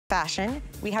fashion,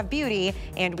 we have beauty,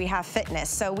 and we have fitness.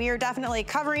 So we are definitely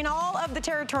covering all of the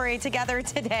territory together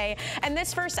today. And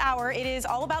this first hour, it is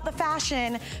all about the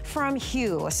fashion from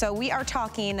Hue. So we are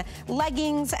talking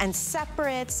leggings and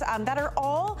separates that are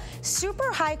all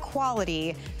super high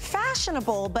quality,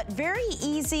 fashionable, but very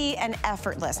easy and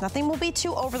effortless. Nothing will be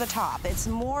too over the top. It's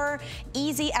more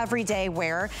easy everyday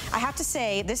wear. I have to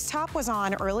say, this top was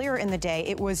on earlier in the day.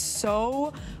 It was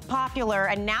so popular,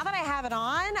 and now that I have it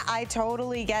on, I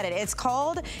totally get it. It's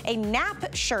called a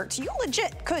nap shirt. You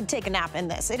legit could take a nap in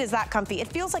this. It is that comfy. It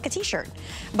feels like a t-shirt,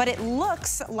 but it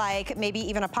looks like maybe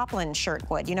even a poplin shirt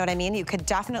would. You know what I mean? You could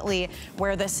definitely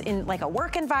wear this in like a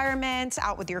work environment,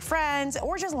 out with your friends,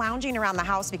 or just lounging around the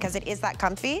house because it is that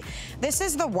comfy. This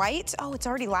is the white. Oh, it's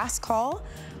already last call.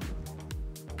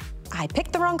 I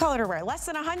picked the wrong color to wear. Less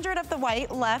than 100 of the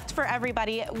white left for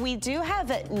everybody. We do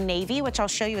have navy, which I'll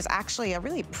show you is actually a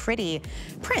really pretty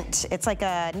print. It's like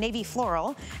a navy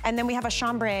floral. And then we have a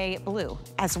chambray blue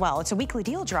as well. It's a weekly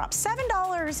deal drop.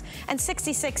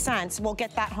 $7.66. We'll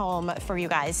get that home for you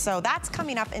guys. So that's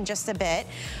coming up in just a bit.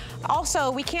 Also,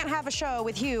 we can't have a show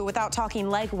with Hue without talking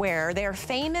leg wear. They're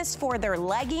famous for their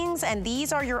leggings, and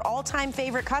these are your all-time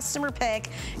favorite customer pick,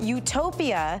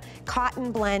 Utopia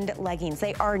Cotton Blend leggings.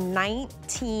 They are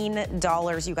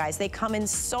 $19, you guys. They come in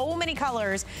so many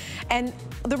colors, and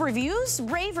the reviews,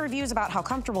 rave reviews about how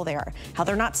comfortable they are, how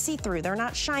they're not see-through, they're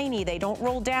not shiny, they don't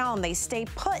roll down, they stay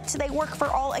put, they work for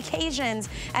all occasions,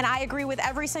 and I agree with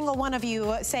every single one of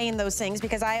you saying those things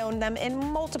because I own them in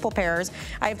multiple pairs.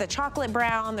 I have the chocolate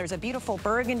brown, there's a beautiful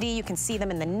burgundy. You can see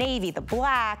them in the navy, the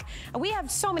black. We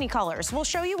have so many colors. We'll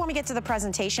show you when we get to the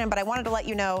presentation, but I wanted to let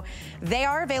you know they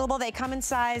are available. They come in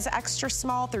size extra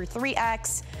small through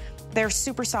 3X. They're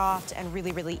super soft and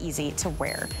really, really easy to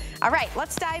wear. All right,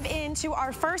 let's dive into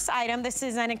our first item. This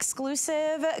is an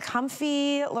exclusive,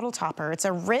 comfy little topper. It's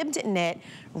a ribbed knit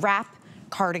wrap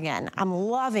cardigan. I'm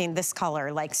loving this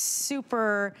color, like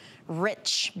super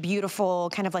rich, beautiful,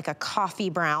 kind of like a coffee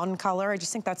brown color. I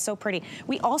just think that's so pretty.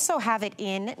 We also have it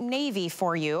in navy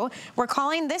for you. We're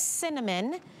calling this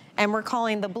cinnamon, and we're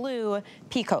calling the blue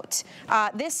peacoat.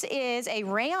 This is a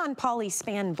rayon poly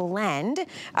span blend.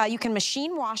 You can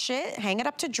machine wash it, hang it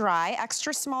up to dry,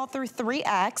 extra small through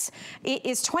 3X. It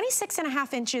is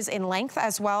 26.5 inches in length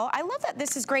as well. I love that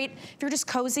this is great if you're just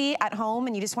cozy at home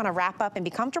and you just want to wrap up and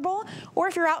be comfortable, or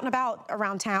if you're out and about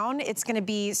around town, it's going to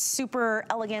be super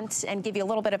elegant and give you a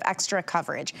little bit of extra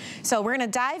coverage. So we're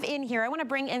going to dive in here. I want to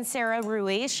bring in Sarah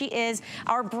Rui. She is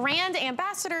our brand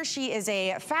ambassador. She is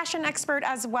a fashion expert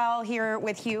as well here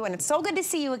with Hue, and it's so good to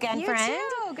see you again, friend. You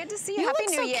too. Good to see you. You Happy look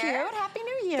New so Year. Cute. Happy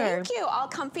New Year. Thank you. All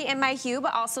comfy in my Hue,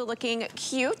 but also looking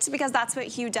cute because that's what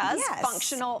Hue does. Yes.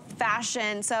 Functional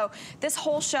fashion. So this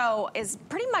whole show is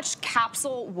pretty much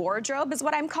capsule wardrobe is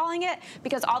what I'm calling it,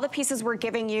 because all the pieces we're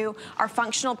giving you are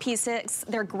functional pieces.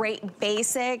 They're great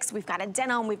basics. We've got a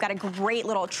denim. We've got a great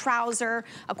little trouser.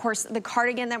 Of course, the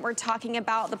cardigan that we're talking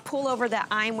about, the pullover that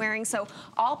I'm wearing. So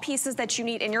all pieces that you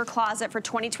need in your closet for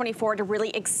 2024 to really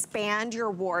expand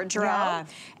your wardrobe. Yeah.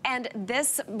 And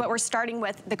this, but we're starting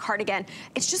with the cardigan.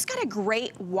 It's just got a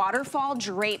great waterfall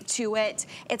drape to it.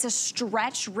 It's a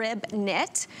stretch rib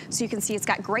knit. So you can see it's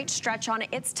got great stretch on it.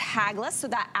 It's tagless, so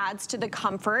that adds to the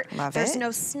comfort. Love There's it.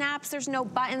 no snaps, there's no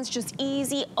buttons, just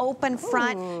easy open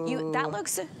front. That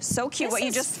looks so cute. This what you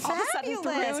is just all of a sudden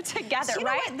threw together, so you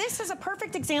right? know what? This is a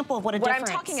perfect example of what I'm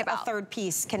talking about. a third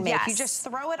piece can make. Yes. You just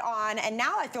throw it on, and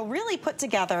now I feel really put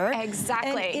together.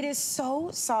 Exactly. And it is so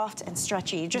soft and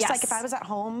stretchy. Just like if I was at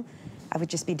home, I would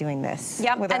just be doing this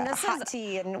with a hot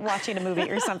tea and watching a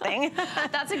movie or something.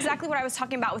 That's exactly what I was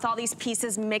talking about with all these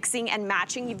pieces mixing and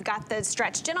matching. You've got the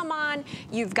stretch denim on,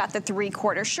 you've got the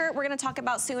 3/4 shirt we're gonna talk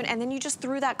about soon, and then you just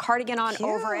threw that cardigan on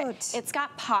over it. It's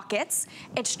got pockets.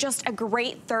 It's just a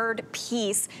great third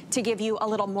piece to give you a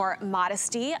little more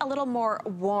modesty, a little more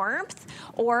warmth,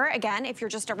 or again, if you're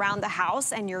just around the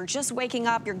house and you're just waking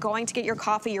up, you're going to get your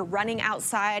coffee, you're running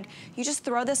outside, you just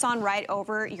throw this on right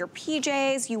over your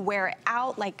PJs, you wear it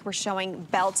out like we're showing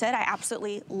belted. I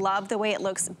absolutely love the way it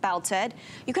looks belted.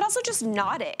 You could also just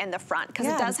knot it in the front because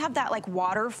it does have that like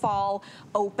waterfall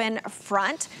open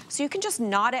front. So you can just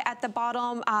knot it at the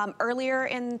bottom. Earlier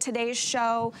in today's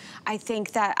show, I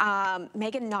think that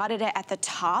Megan knotted it at the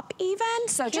top even.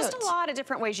 So just a lot of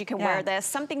different ways you can wear this.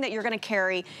 Something that you're gonna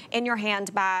carry in your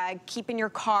handbag, keep in your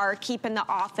car, keep in the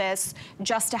office,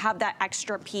 just to have that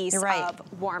extra piece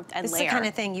of warmth and layer. It's the kind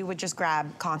of thing you would just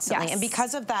grab constantly. And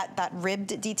because of that that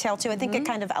ribbed detail too. I think it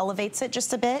kind of elevates it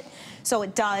just a bit. So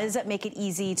it does make it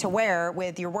easy to wear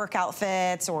with your work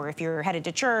outfits, or if you're headed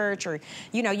to church, or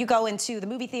you know, you go into the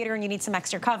movie theater and you need some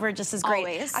extra coverage. This is great.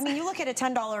 Always. I mean, you look at a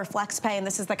 $10 flex pay, and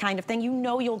this is the kind of thing you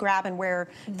know you'll grab and wear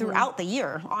throughout the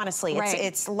year, honestly. Right.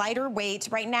 It's lighter weight.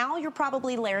 Right now, you're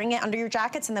probably layering it under your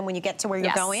jackets, and then when you get to where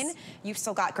you're going, you've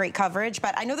still got great coverage.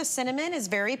 But I know the cinnamon is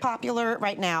very popular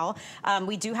right now.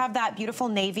 We do have that beautiful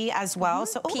navy as well.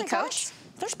 So, oh my gosh.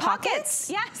 There's pockets?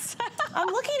 Yes. I'm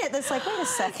looking at this like, wait a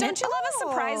second. Don't you love a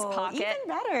surprise pocket? Even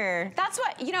better. That's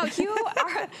what, you know,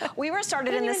 we were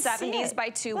started in the 70s by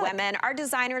two women. Our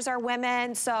designers are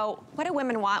women, so what do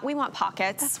women want? We want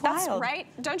pockets. That's wild. Right?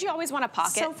 Don't you always want a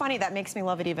pocket? So funny, that makes me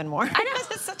love it even more. I know.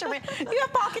 This is such a you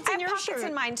have pockets in your shirt. I have pockets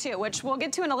in mine too, which we'll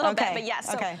get to in a little bit, but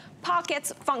yes. So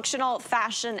pockets, functional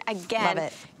fashion, again. Love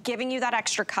it. Giving you that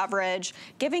extra coverage,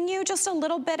 giving you just a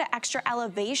little bit of extra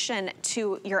elevation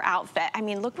to your outfit. I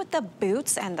mean, look with the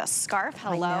boots and the scarf,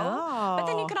 hello. But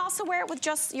then you can also wear it with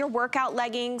just your workout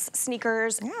leggings,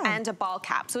 sneakers, and a ball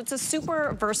cap. So it's a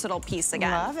super versatile piece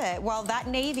again. Love it. Well, that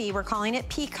navy, we're calling it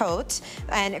peacoat.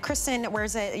 And Kristen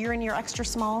wears it, you're in your extra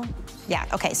small? Yeah,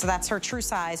 okay, so that's her true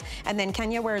size. And then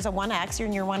Kenya wears a 1X, you're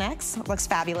in your 1X, looks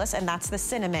fabulous, and that's the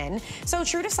cinnamon. So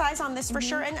true to size on this for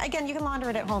sure. And again, you can launder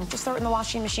it at home. Just throw it in the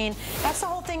washing machine. That's the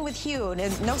whole thing with Hue.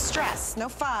 No stress, no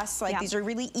fuss. Like these are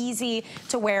really easy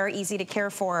to wear, easy to care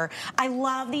for. I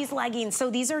love these leggings. So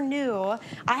these are new.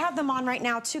 I have them on right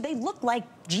now too. They look like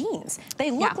jeans.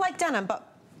 They look like denim,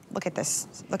 but look at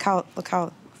this. Look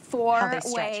how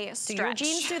four-way stretch. Do your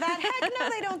jeans do that? Heck no,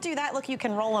 they don't do that. Look, you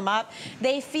can roll them up.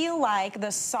 They feel like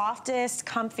the softest,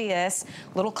 comfiest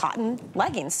little cotton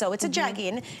leggings. So it's a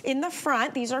jegging. In the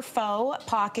front, these are faux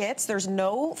pockets. There's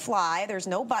no fly, there's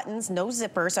no buttons, no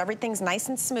zippers. So everything's nice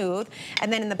and smooth.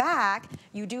 And then in the back,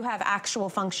 you do have actual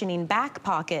functioning back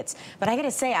pockets. But I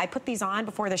gotta say, I put these on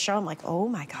before the show. I'm like, oh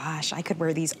my gosh, I could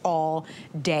wear these all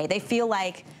day. They feel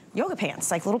like yoga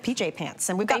pants, like little PJ pants.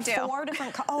 And we've got 4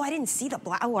 different, I didn't see the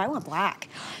black. Oh, I want black.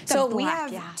 So we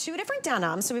have 2 different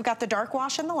denims. So we've got the dark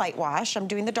wash and the light wash. I'm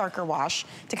doing the darker wash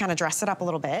to kind of dress it up a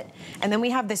little bit. And then we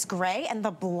have this gray, and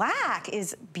the black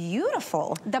is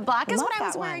beautiful. The black is what I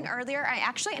was wearing earlier. I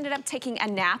actually ended up taking a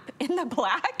nap in the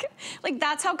black. Like,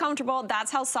 that's how comfortable,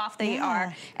 that's how soft they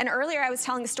are. And earlier I was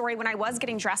telling the story when I was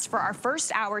getting dressed for our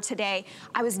first hour today,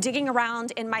 I was digging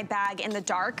around in my bag in the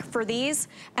dark for these,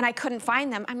 and I couldn't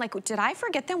find them. I'm like, did I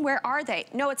forget them? Where are they?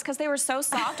 No, it's because they were so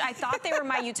soft. I thought they were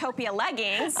my Utopia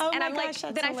leggings. And I'm like,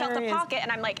 then I felt the pocket,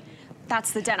 and I'm like,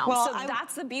 that's the denim. Well, so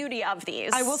that's the beauty of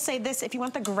these. I will say this, if you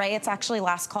want the gray, it's actually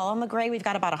last call on the gray. We've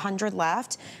got about 100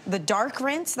 left. The dark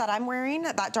rinse that I'm wearing,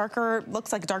 that darker,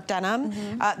 looks like dark denim,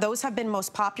 those have been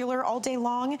most popular all day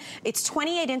long. It's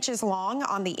 28 inches long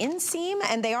on the inseam,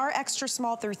 and they are extra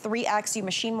small through 3X. You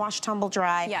machine wash, tumble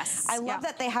dry. Yes. I love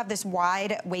that they have this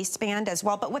wide waistband as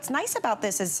well. But what's nice about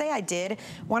this is, say I did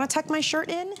want to tuck my shirt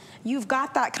in, you've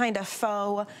got that kind of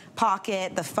faux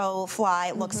pocket, the faux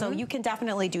fly look, so you can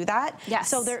definitely do that. Yes.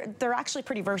 So they're actually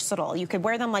pretty versatile. You could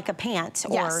wear them like a pant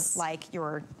or like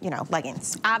your,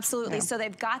 leggings. Absolutely. So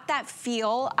they've got that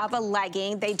feel of a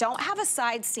legging. They don't have a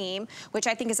side seam, which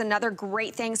I think is another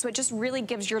great thing. So it just really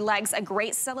gives your legs a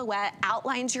great silhouette,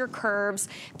 outlines your curves.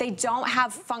 They don't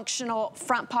have functional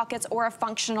front pockets or a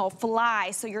functional fly,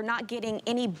 so you're not getting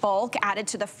any bulk added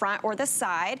to the front or the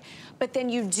side. But then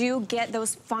you do get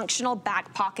those functional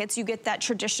back pockets. You get that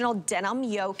traditional denim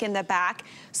yoke in the back.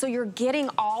 So you're getting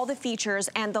all the features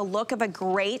and the look of a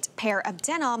great pair of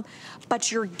denim,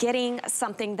 but you're getting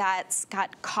something that's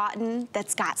got cotton,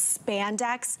 that's got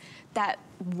spandex, that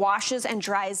washes and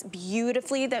dries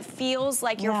beautifully, that feels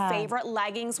like your favorite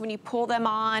leggings when you pull them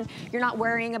on. You're not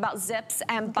worrying about zips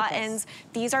and buttons.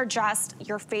 These are just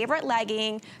your favorite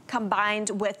legging combined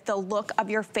with the look of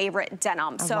your favorite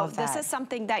denim. So this is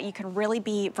something that you can really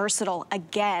be versatile.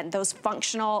 Again, those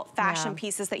functional fashion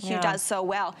pieces that Hue does so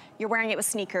well. You're wearing it with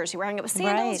sneakers, you're wearing it with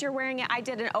sandals, you're wearing it, I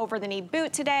did an over-the-knee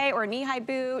boot today, or a knee-high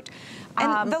boot.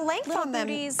 And the length on them,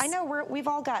 booties. I know we've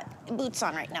all got boots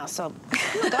on right now, so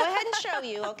go ahead and show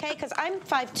you, okay? Because I'm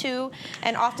 5'2",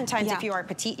 and oftentimes if you are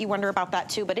petite, you wonder about that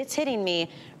too, but it's hitting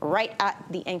me right at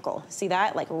the ankle. See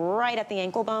that? Like right at the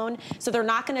ankle bone. So they're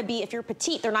not gonna be, if you're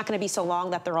petite, they're not gonna be so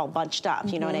long that they're all bunched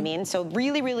up, you know what I mean? So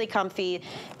really, really comfy,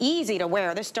 easy to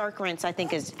wear. This dark rinse, I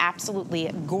think, is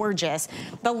absolutely gorgeous.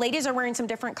 The ladies are wearing some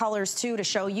different colors too to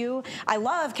show you. I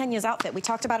love Kenya's outfit. We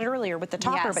talked about it earlier with the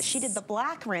topper, but she did the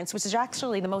black rinse, which is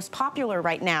actually the most popular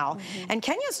right now. And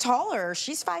Kenya's taller,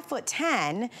 she's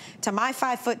 5'10", to my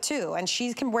 5'2", and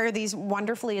she can wear these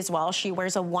wonderfully as well. She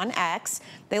wears a 1X.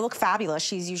 They look fabulous.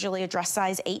 She's usually a dress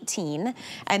size 18.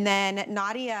 And then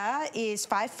Nadia is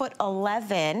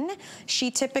 5'11".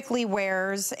 She typically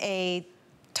wears a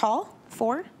tall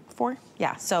 4.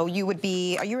 Yeah, so you would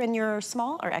be, are you in your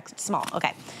small or small?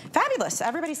 Okay, fabulous.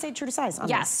 Everybody stayed true to size on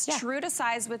yes, this. Yeah. True to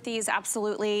size with these,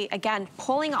 absolutely. Again,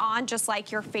 pulling on just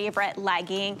like your favorite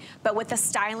legging, but with the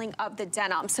styling of the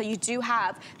denim. So you do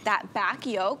have that back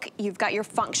yoke, you've got your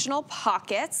functional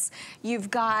pockets,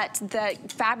 you've got the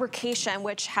fabrication,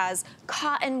 which has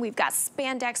cotton, we've got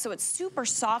spandex, so it's super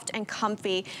soft and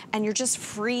comfy, and you're just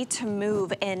free to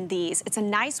move in these. It's a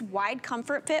nice wide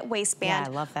comfort fit waistband.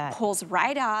 Yeah, I love that. Pulls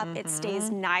right up. It stays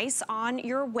nice on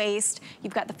your waist.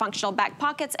 You've got the functional back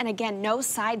pockets, and again, no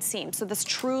side seam. So this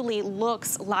truly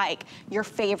looks like your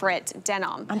favorite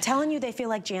denim. I'm telling you, they feel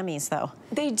like jammies, though.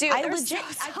 They do. I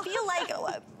feel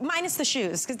like, minus the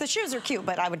shoes, because the shoes are cute,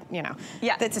 but I would, you know.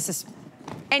 Yeah. This is.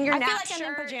 And your I nap feel like shirt,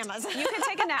 I'm in pajamas. You can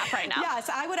take a nap right now. Yes,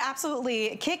 I would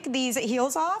absolutely kick these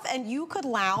heels off, and you could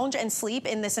lounge and sleep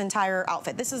in this entire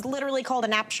outfit. This is literally called a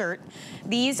nap shirt.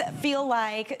 These feel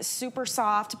like super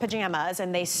soft pajamas,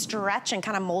 and they stretch and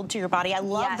kind of mold to your body. I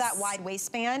love that wide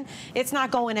waistband. It's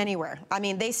not going anywhere. I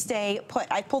mean, they stay put.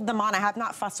 I pulled them on. I have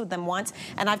not fussed with them once,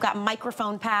 and I've got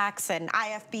microphone packs and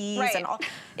IFBs and all.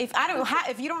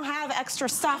 If you don't have extra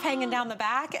stuff hanging down the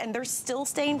back and they're still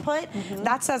staying put,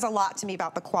 that says a lot to me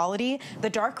about the quality. The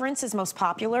dark rinse is most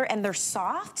popular, and they're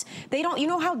soft. They don't, you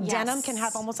know how denim can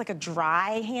have almost like a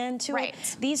dry hand to it?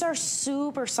 These are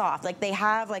super soft. Like they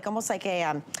have like almost like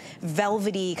a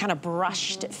velvety kind of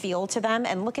brushed feel to them.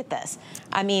 And look at this.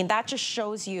 I mean, that just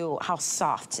shows you how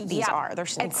soft these are. They're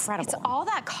incredible. It's all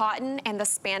that cotton and the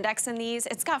spandex in these.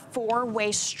 It's got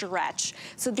 4-way stretch.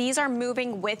 So these are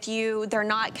moving with you. They're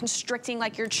not constricting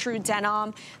like your true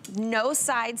denim. No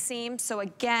side seam. So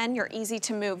again, you're easy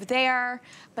to move there.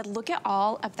 But look at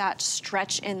all of that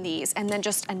stretch in these, and then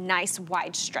just a nice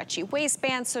wide stretchy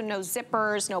waistband, so no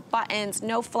zippers, no buttons,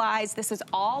 no flies. This is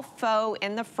all faux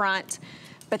in the front.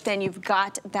 But then you've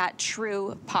got that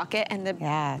true pocket and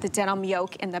the denim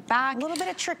yoke in the back. A little bit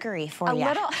of trickery for you.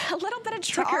 A little bit of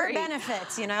trickery. To our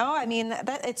benefits, you know? I mean,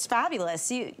 it's fabulous.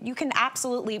 You can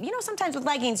absolutely, you know, sometimes with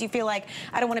leggings, you feel like,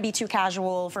 I don't want to be too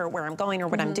casual for where I'm going or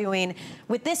what I'm doing.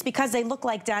 With this, because they look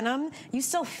like denim, you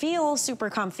still feel super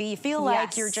comfy. You feel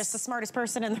like you're just the smartest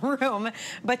person in the room,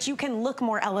 but you can look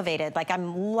more elevated. Like,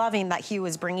 I'm loving that Hue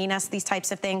is bringing us these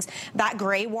types of things. That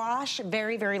gray wash,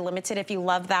 very, very limited. If you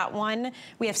love that one,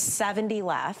 we have 70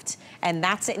 left, and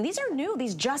that's it. And these are new.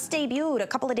 These just debuted a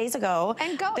couple of days ago.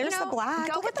 And there's the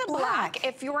black. Go with the black.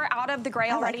 If you're out of the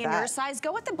gray already in your size,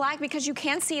 go with the black, because you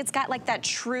can see it's got like that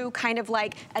true kind of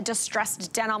like a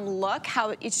distressed denim look.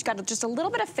 How it's got just a little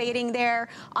bit of fading there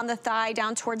on the thigh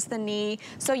down towards the knee.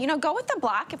 So, you know, go with the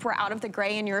black if we're out of the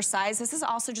gray in your size. This is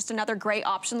also just another great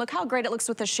option. Look how great it looks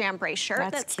with the chambray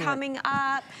shirt that's coming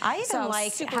up. I even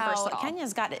like how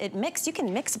Kenya's got it mixed. You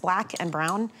can mix black and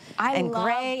brown and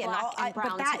gray and all. And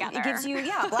brown but that together. It gives you,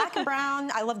 black and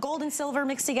brown. I love gold and silver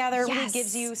mixed together. Really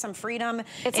gives you some freedom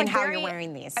in how you're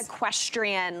wearing these.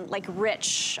 Equestrian, like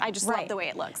rich. I just love the way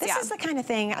it looks. This is the kind of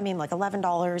thing, I mean, like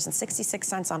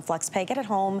 $11.66 on FlexPay. Get it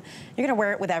home. You're gonna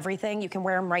wear it with everything. You can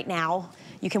wear them right now.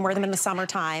 You can wear them in the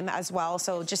summertime as well.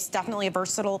 So just definitely a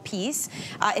versatile piece.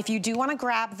 If you do want to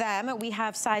grab them, we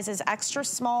have sizes extra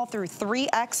small through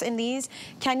 3X in these.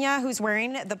 Kenya, who's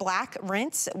wearing the black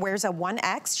rinse, wears a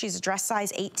 1X. She's a dress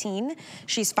size 18.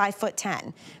 She's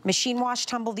 5'10". Machine wash,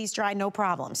 tumble these dry, no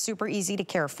problem. Super easy to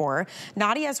care for.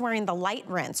 Nadia's wearing the light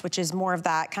rinse, which is more of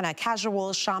that kind of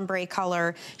casual chambray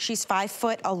color. She's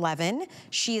 5'11".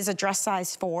 She is a dress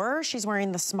size 4. She's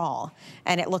wearing the small,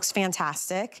 and it looks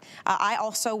fantastic. I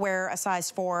also wear a size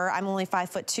 4. I'm only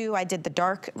 5'2". I did the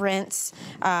dark rinse,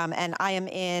 and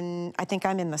I think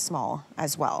I'm in the small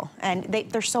as well. And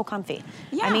they're so comfy.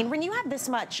 I mean, when you have this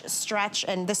much stretch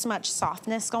and this much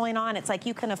softness going on, it's like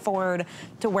you can afford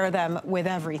to wear them with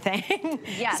everything.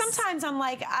 Sometimes I'm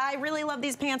like, I really love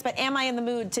these pants, but am I in the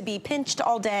mood to be pinched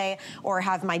all day or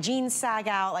have my jeans sag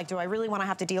out? Like, do I really want to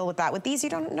have to deal with that? With these,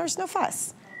 there's no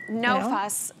fuss. No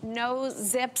fuss, no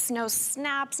zips, no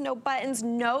snaps, no buttons,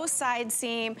 no side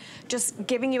seam, just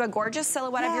giving you a gorgeous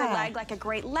silhouette of your leg, like a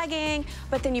great legging,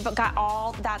 but then you've got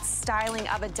all that styling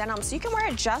of a denim. So you can wear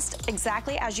it just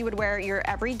exactly as you would wear your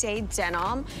everyday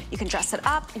denim. You can dress it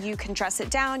up, you can dress it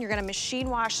down, you're gonna machine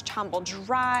wash, tumble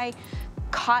dry,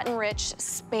 cotton rich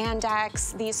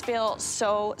spandex. These feel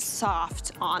so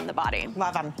soft on the body.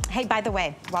 Love them. Hey, by the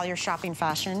way, while you're shopping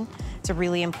fashion, It's a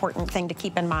really important thing to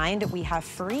keep in mind. We have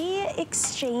free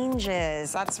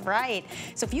exchanges. That's right.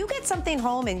 So if you get something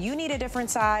home and you need a different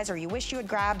size or you wish you had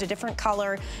grabbed a different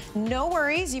color, no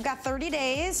worries. You've got 30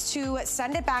 days to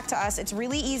send it back to us. It's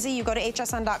really easy. You go to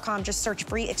hsn.com, just search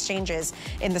free exchanges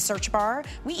in the search bar.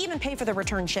 We even pay for the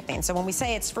return shipping. So when we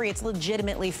say it's free, it's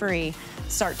legitimately free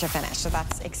start to finish. So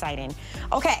that's exciting.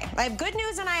 Okay, I have good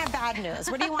news and I have bad news.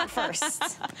 What do you want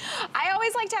first? I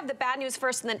always like to have the bad news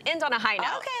first and then end on a high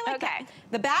note. Okay.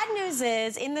 The bad news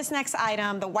is in this next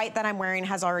item, the white that I'm wearing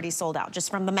has already sold out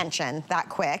just from the mention that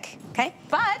quick. Okay.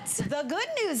 But the good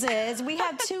news is we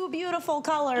have two beautiful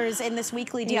colors in this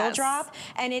weekly deal drop,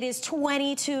 and it is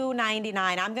 $22.99.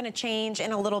 I'm going to change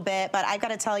in a little bit, but I've got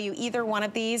to tell you, either one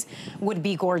of these would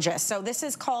be gorgeous. So this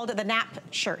is called the nap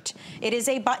shirt. It is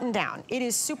a button down. It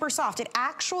is super soft. It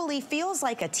actually feels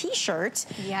like a t-shirt,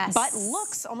 but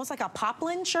looks almost like a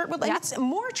poplin shirt with like it's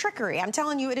more trickery. I'm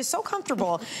telling you, it is so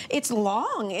comfortable. It's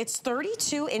long. It's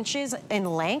 32 inches in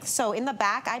length. So in the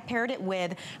back, I paired it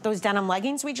with those denim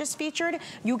leggings we just featured.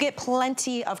 You get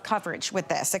plenty of coverage with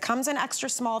this. It comes in extra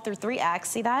small through 3X.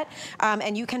 See that?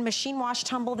 And you can machine wash,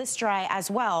 tumble this dry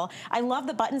as well. I love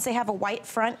the buttons. They have a white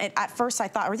front. At first, I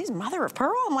thought, are these mother of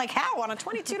pearl? I'm like, how? On a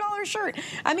 $22 shirt?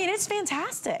 I mean, it's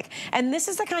fantastic. And this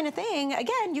is the kind of thing,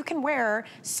 again, you can wear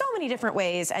so many different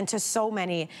ways and to so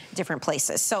many different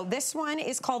places. So this one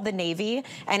is called the navy,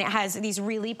 and it has these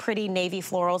really pretty navy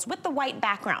florals with the white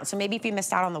background. So maybe if you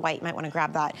missed out on the white, you might want to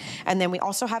grab that. And then we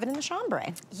also have it in the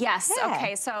chambray. Yes.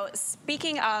 Okay. So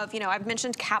speaking of, you know, I've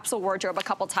mentioned capsule wardrobe a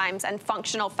couple times and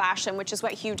functional fashion, which is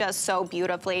what Hue does so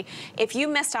beautifully. If you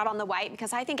missed out on the white,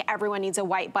 because I think everyone needs a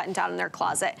white button down in their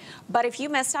closet, but if you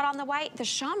missed out on the white, the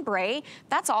chambray,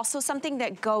 that's also something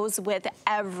that goes with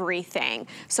everything.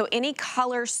 So any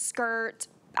color skirt,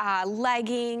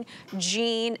 legging,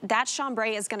 jean, that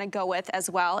chambray is gonna go with as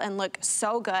well and look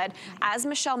so good. As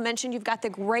Michelle mentioned, you've got the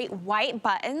great white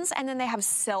buttons, and then they have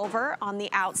silver on the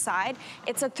outside.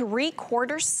 It's a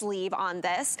 3/4 sleeve on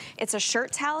this. It's a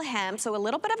shirt towel hem, so a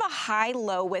little bit of a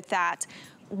high-low with that.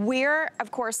 We're,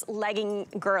 of course, legging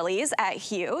girlies at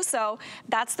Hue, so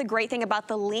that's the great thing about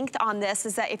the length on this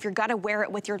is that if you're gonna wear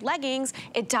it with your leggings,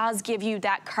 it does give you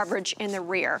that coverage in the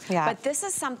rear. But this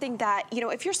is something that, you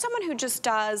know, if you're someone who just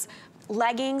does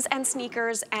leggings and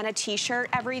sneakers and a t-shirt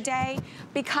every day,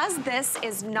 because this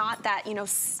is not that, you know,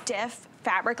 stiff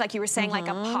fabric, like you were saying, like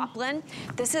a poplin.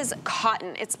 This is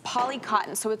cotton. It's poly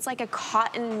cotton, so it's like a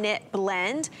cotton knit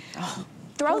blend.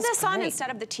 Throw this on instead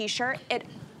of the t-shirt. It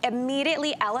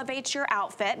immediately elevates your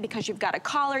outfit because you've got a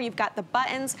collar, you've got the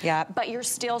buttons, but you're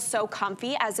still so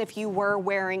comfy as if you were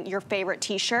wearing your favorite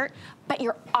t-shirt, but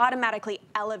you're automatically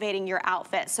elevating your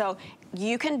outfit. So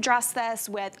you can dress this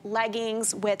with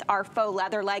leggings, with our faux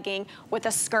leather legging, with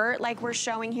a skirt like we're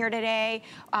showing here today,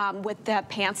 with the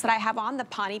pants that I have on, the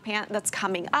Pawnee pant that's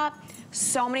coming up.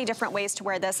 So many different ways to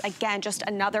wear this. Again, just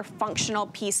another functional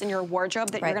piece in your wardrobe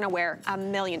that you're gonna wear a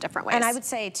million different ways. And I would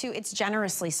say too, it's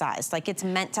generously sized. Like it's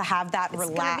meant to have that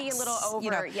relaxed. It's gonna be a little over, you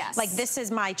know, like this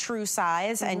is my true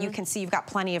size, and you can see you've got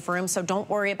plenty of room, so don't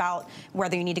worry about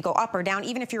whether you need to go up or down.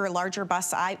 Even if you're a larger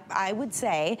bust, I would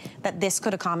say that this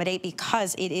could accommodate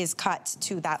because it is cut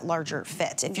to that larger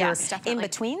fit. If you're in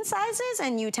between sizes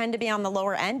and you tend to be on the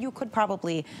lower end, you could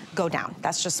probably go down.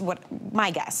 That's just what my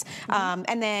guess.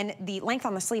 And then the length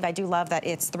on the sleeve, I do love that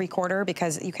it's 3/4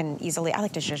 because you can easily, I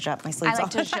like to zhuzh up my sleeves. I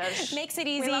like to zhuzh. Makes it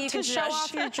easy. You can show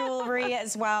off your jewelry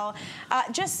as well.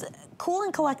 Just cool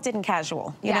and collected and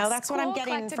casual. You know, that's what I'm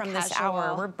getting from this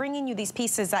hour. We're bringing you these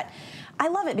pieces that I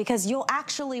love it because you'll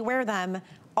actually wear them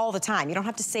all the time. You don't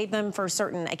have to save them for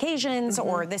certain occasions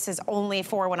or this is only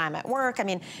for when I'm at work. I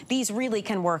mean, these really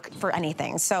can work for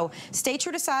anything. So stay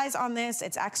true to size on this.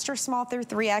 It's extra small through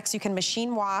 3X. You can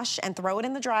machine wash and throw it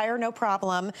in the dryer, no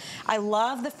problem. I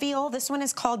love the feel. This one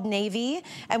is called Navy.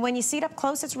 And when you see it up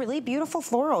close, it's really beautiful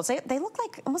florals. They look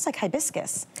like almost like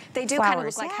hibiscus. They do kind of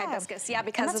look like hibiscus,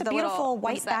 because of the beautiful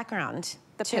white background.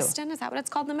 The piston, is that what it's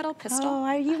called in the middle? Pistol?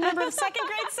 Oh, you remember second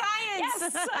grade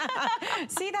science.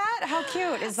 Yes. See that? How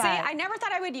cute is that? See, I never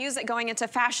thought I would use it going into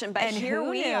fashion, but here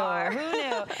we are. Who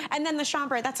knew? And then the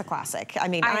chambray, that's a classic. I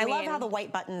mean, I love how the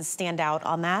white buttons stand out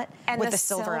on that with the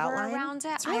silver outline around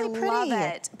it. It's really I love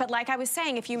it. But like I was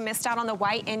saying, if you missed out on the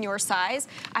white in your size,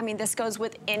 I mean, this goes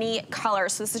with any color.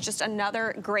 So this is just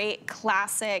another great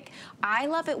classic. I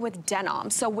love it with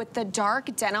denim. So with the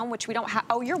dark denim, which we don't have.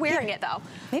 Oh, you're wearing it though.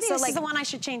 Maybe this is the one I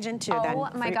should change into then. Oh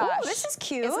my gosh. Oh, this is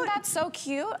cute. Isn't that so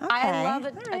cute? Okay. I love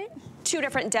it. Two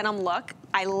different denim look.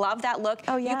 I love that look.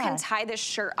 Oh, yeah. You can tie this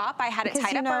shirt up. I had it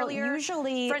tied up earlier.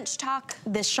 Usually French tuck.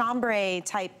 The chambray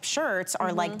type shirts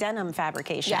are like denim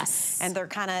fabrication. Yes. And they're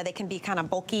they can be kind of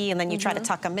bulky, and then you try to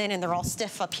tuck them in and they're all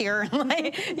stiff up here.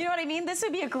 Like, you know what I mean? This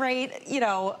would be a great,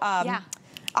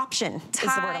 option is the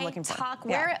word I'm looking for. Tuck,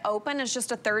 wear it open as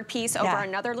just a third piece over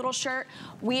another little shirt.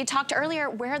 We talked earlier,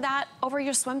 wear that over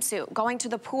your swimsuit, going to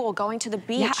the pool, going to the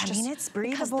beach. Yeah, I mean, it's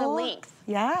breathable. Because the length.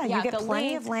 Yeah, you get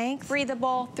plenty of length.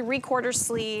 Breathable, 3/4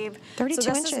 sleeve. 32 inches.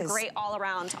 So this is a great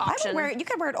all-around option. You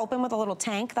could wear it open with a little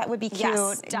tank. That would be cute.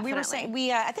 Yes, definitely. We were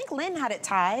saying, I think Lynn had it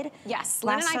tied. Yes,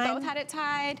 Lynn and I both had it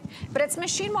tied. But it's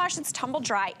machine wash, it's tumble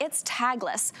dry, it's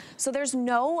tagless. So there's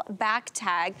no back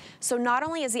tag. So not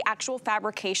only is the actual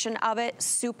fabrication of it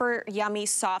super yummy,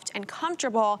 soft, and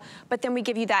comfortable, but then we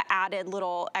give you that added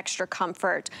little extra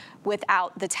comfort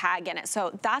without the tag in it.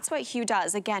 So that's what Hue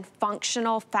does. Again,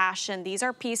 functional fashion. These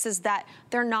are pieces that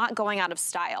they're not going out of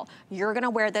style. You're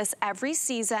gonna wear this every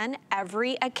season,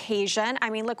 every occasion. I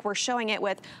mean, look, we're showing it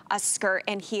with a skirt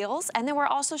and heels, and then we're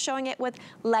also showing it with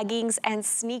leggings and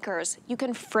sneakers. You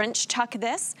can French tuck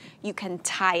this, you can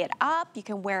tie it up, you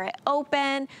can wear it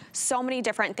open, so many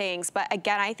different things. But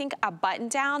again, I think a button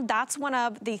down, that's one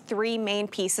of the 3 main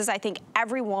pieces I think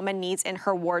every woman needs in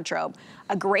her wardrobe.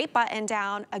 A great button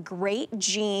down, a great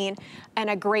jean, and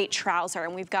a great trouser.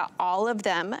 And we've got all of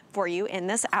them for you in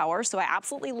this hour. So I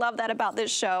absolutely love that about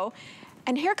this show.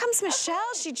 And here comes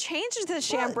Michelle. She changed to the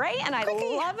chambray, and I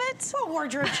love it. Well,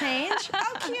 wardrobe change.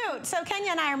 How cute. So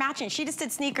Kenya and I are matching. She just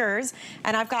did sneakers,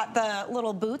 and I've got the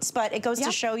little boots, but it goes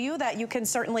to show you that you can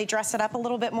certainly dress it up a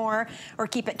little bit more or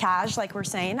keep it cash, like we're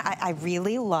saying. I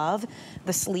really love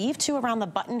the sleeve, too, around the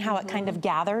button, how it kind of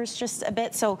gathers just a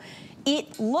bit. So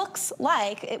it looks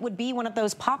like it would be one of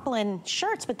those poplin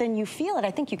shirts, but then you feel it.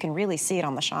 I think you can really see it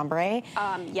on the chambray.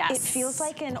 Yes. It feels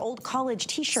like an old college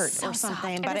t-shirt or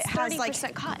something, but it has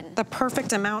like cotton. The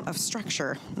perfect amount of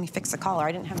structure. Let me fix the collar.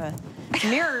 I didn't have a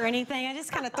mirror or anything. I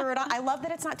just kind of threw it on. I love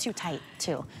that it's not too tight,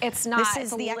 too. It's not.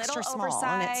 This is the extra small,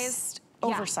 and it's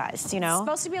oversized, you know? It's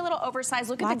supposed to be a little oversized.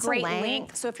 Look at the great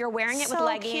length. So if you're wearing it with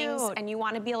leggings and you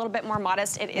want to be a little bit more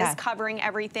modest, it is covering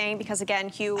everything because, again,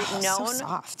 Hue known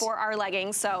for our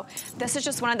leggings. So this is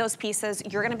just one of those pieces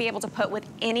you're going to be able to put with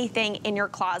anything in your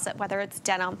closet, whether it's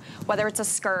denim, whether it's a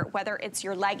skirt, whether it's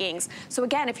your leggings. So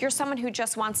again, if you're someone who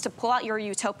just wants to pull out your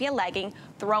Utopia legging,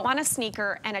 throw on a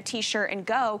sneaker and a t-shirt and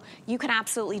go, you can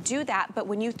absolutely do that. But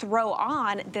when you throw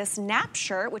on this nap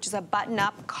shirt, which is a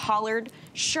button-up collared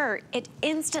shirt, it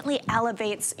instantly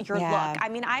elevates your look. I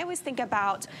mean, I always think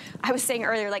about, I was saying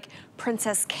earlier, like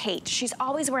Princess Kate. She's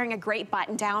always wearing a great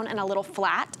button down and a little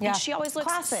flat. And she always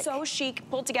looks so chic,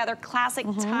 pulled together, classic,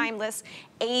 timeless,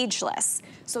 ageless.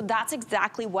 So that's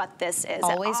exactly what this is.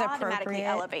 Always it automatically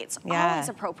elevates. Always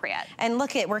appropriate. And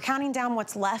look we're counting down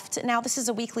what's left. Now this is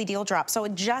a weekly deal drop. So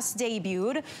it just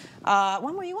debuted.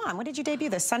 When were you on? When did you debut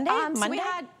this? Sunday? Monday?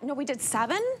 So we did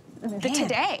 7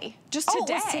 today. Just today.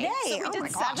 It was today. So we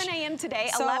did 7 a.m. today,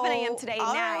 11 a.m. today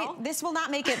now. Right. This will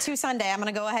not make it to Sunday. I'm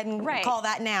going to go ahead and call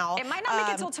that now. It might not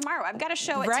make it till tomorrow. I've got a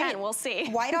show at 10. We'll see.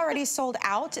 White already sold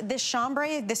out. This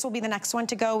chambray, this will be the next one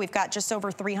to go. We've got just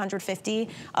over 350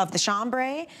 of the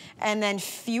chambray, and then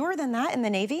fewer than that in the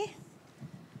navy.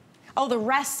 Oh, the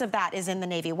rest of that is in the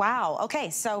navy. Wow. Okay,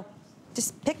 so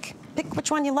just pick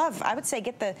which one you love. I would say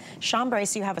get the chambray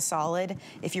so you have a solid.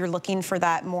 If you're looking for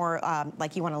that more,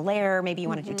 like you want to layer, maybe you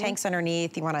want to do tanks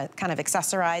underneath, you want to kind of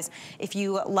accessorize. If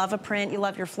you love a print, you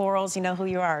love your florals, you know who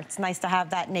you are. It's nice to have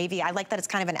that navy. I like that it's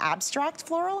kind of an abstract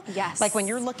floral. Yes. Like when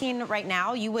you're looking right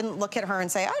now, you wouldn't look at her and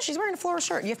say, oh, she's wearing a floral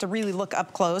shirt. You have to really look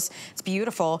up close. It's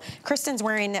beautiful. Kristen's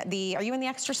wearing the, are you in the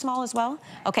extra small as well?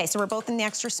 Okay, so we're both in the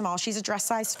extra small. She's a dress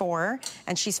size 4,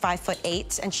 and she's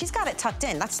 5'8", and she's got it tucked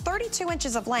in. That's 32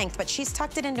 inches of length, but she's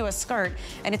tucked it into a skirt,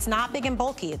 and it's not big and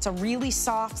bulky. It's a really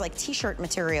soft, like t-shirt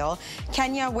material.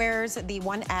 Kenya wears the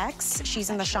 1X.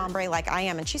 She's in the chambray like I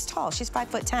am, and she's tall. She's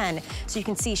 5'10", so you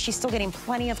can see she's still getting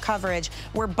plenty of coverage.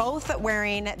 We're both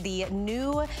wearing the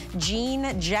new jean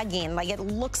jegging. Like, it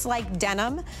looks like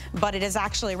denim, but it is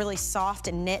actually a really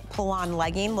soft knit pull-on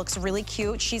legging. Looks really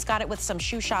cute. She's got it with some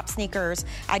shoe shop sneakers.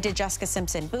 I did Jessica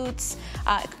Simpson boots.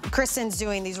 Kristen's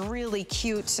doing these really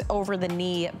cute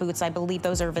over-the-knee boots. I believe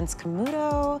those are Vince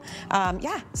Camuto.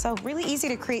 Yeah, so really easy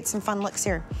to create some fun looks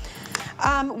here.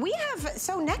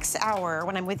 So next hour,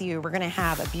 when I'm with you, we're gonna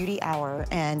have a beauty hour,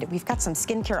 and we've got some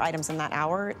skincare items in that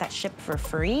hour that ship for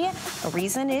free. The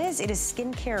reason is it is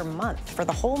skincare month for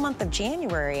the whole month of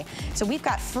January. So we've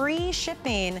got free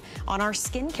shipping on our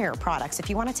skincare products. If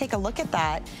you wanna take a look at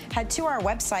that, head to our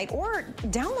website or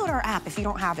download our app if you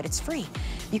don't have it. It's free.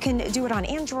 You can do it on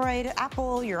Android,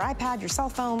 Apple, your iPad, your cell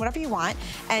phone, whatever you want,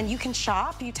 and you can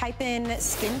shop. You type in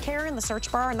skincare in the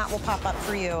search bar and that will pop up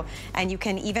for you. And you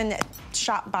can even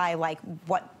shop by like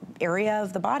what area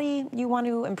of the body you want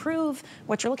to improve,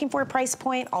 what you're looking for, price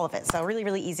point, all of it. So really,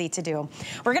 really easy to do.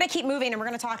 We're gonna keep moving and we're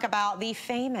gonna talk about the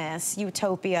famous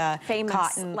Utopia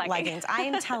cotton leggings. I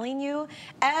am telling you,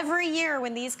 every year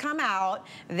when these come out,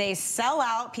 they sell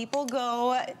out. People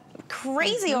go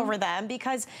crazy over them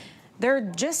because they're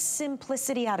just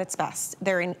simplicity at its best.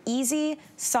 They're an easy,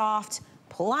 soft,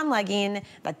 pull-on legging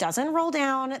that doesn't roll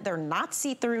down. They're not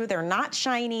see-through. They're not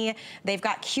shiny. They've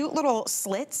got cute little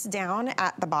slits down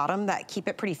at the bottom that keep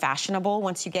it pretty fashionable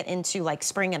once you get into like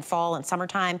spring and fall and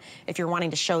summertime. If you're wanting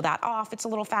to show that off, it's a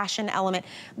little fashion element.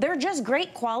 They're just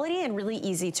great quality and really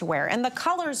easy to wear. And the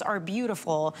colors are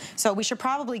beautiful, so we should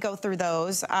probably go through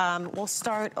those. We'll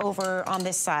start over on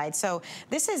this side. So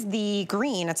this is the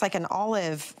green. It's like an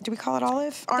olive. Do we call it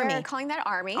olive? Army. They're calling that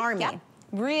army. Army. Yep.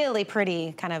 Really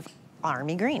pretty kind of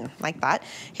army green, like that.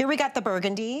 Here we got the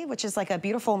burgundy, which is like a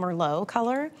beautiful Merlot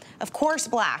color. Of course,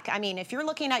 black. I mean, if you're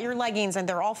looking at your leggings and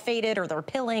they're all faded or they're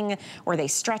pilling or they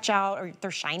stretch out or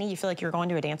they're shiny, you feel like you're going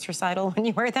to a dance recital when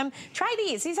you wear them, try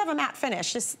these. These have a matte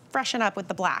finish. Just freshen up with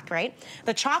the black, right?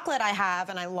 The chocolate I have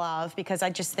and I love because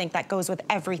I just think that goes with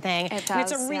everything. It does, and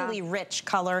it's a really rich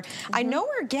color. I know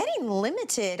we're getting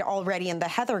limited already in the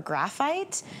heather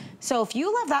graphite. So if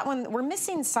you love that one, we're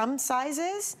missing some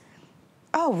sizes.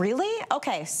 Oh, really?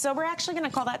 Okay, so we're actually gonna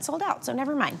call that sold out, so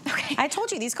never mind. Okay. I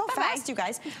told you, these go fast, you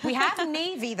guys. We have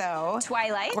navy, though.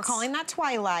 Twilight. We're calling that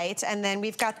twilight, and then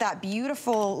we've got that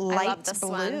beautiful light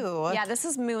blue. One. Yeah, this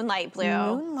is moonlight blue.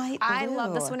 Moonlight blue. I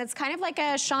love this one. It's kind of like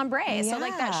a chambray. Yeah. So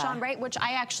like that chambray, which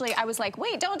I was like,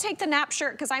 wait, don't take the nap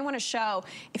shirt, because I want to show,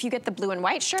 if you get the blue and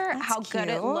white shirt, how good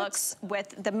it looks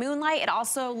with the moonlight. It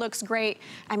also looks great.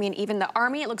 I mean, even the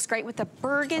army, it looks great with the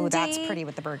burgundy. Oh, that's pretty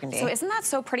with the burgundy. So isn't that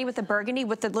so pretty with the burgundy?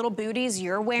 With the little booties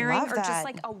you're wearing, or just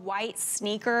like a white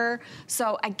sneaker.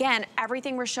 So again,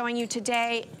 everything we're showing you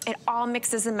today, it all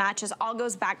mixes and matches, all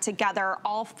goes back together,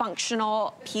 all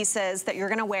functional pieces that you're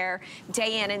gonna wear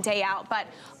day in and day out. But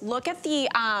look at the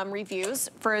reviews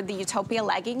for the Utopia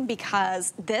legging,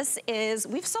 because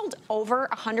we've sold over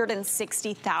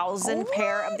 160,000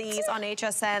 pair of these on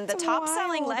HSN, the top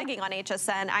selling legging on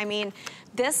HSN. I mean,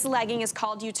 this legging is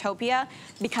called Utopia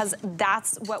because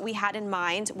that's what we had in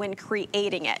mind when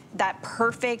creating it. That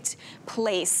perfect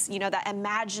place, you know, that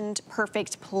imagined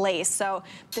perfect place. So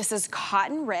this is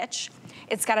cotton rich.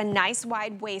 It's got a nice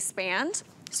wide waistband.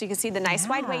 So you can see the nice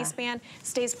wide waistband,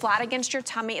 stays flat against your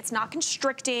tummy. It's not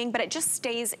constricting, but it just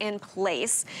stays in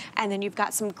place. And then you've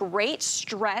got some great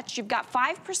stretch. You've got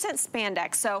 5%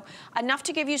 spandex, so enough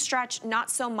to give you stretch, not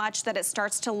so much that it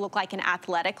starts to look like an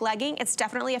athletic legging. It's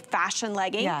definitely a fashion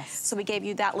legging. Yes. So we gave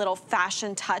you that little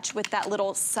fashion touch with that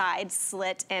little side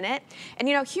slit in it. And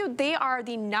you know, Hue, they are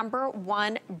the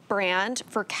 #1 brand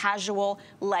for casual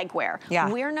leg wear. Yeah.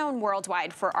 We're known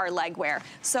worldwide for our leg wear.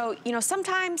 So, you know,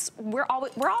 sometimes we're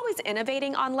always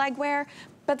innovating on leg wear,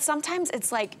 but sometimes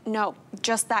it's like, no,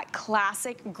 just that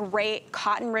classic, great,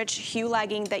 cotton-rich Hue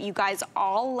legging that you guys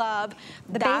all love.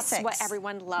 That's what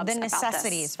everyone loves about this. The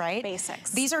necessities, right?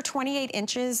 Basics. These are 28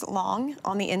 inches long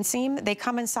on the inseam. They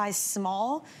come in size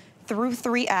small through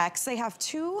 3X. They have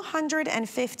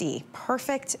 250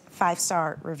 perfect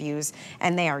 5-star reviews,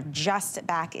 and they are just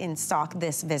back in stock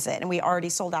this visit, and we already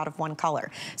sold out of one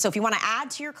color. So if you want to add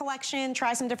to your collection,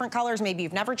 try some different colors, maybe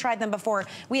you've never tried them before,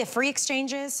 we have free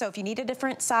exchanges, so if you need a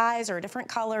different size or a different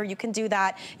color, you can do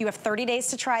that. You have 30 days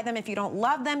to try them. If you don't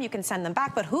love them, you can send them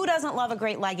back, but who doesn't love a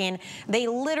great legging? They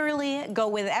literally go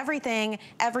with everything,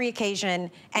 every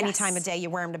occasion, any time of day. You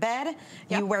wear them to bed,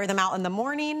 you wear them out in the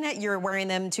morning, you're wearing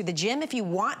them to the gym if you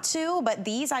want to, but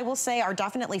these, I will say, are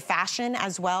definitely fashion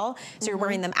as well. So you're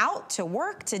wearing them out to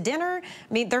work, to dinner.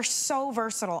 I mean, they're so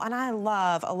versatile, and I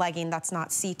love a legging that's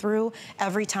not see-through.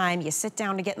 Every time you sit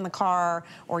down to get in the car,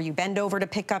 or you bend over to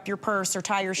pick up your purse or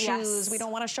tie your shoes, we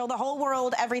don't want to show the whole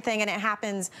world everything, and it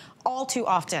happens all too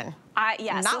often.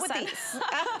 Yes, not with these.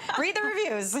 Read the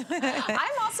reviews. I'm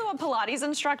also a Pilates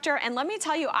instructor, and let me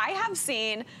tell you, I have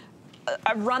seen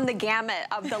run the gamut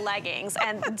of the leggings,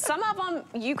 and some of them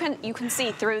you can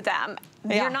see through them.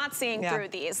 You're not seeing through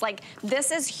these. Like, this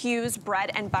is Hue's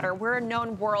bread and butter. We're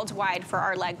known worldwide for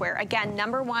our leg wear. Again,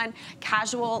 #1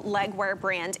 casual leg wear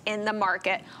brand in the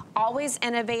market. Always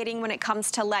innovating when it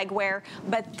comes to leg wear,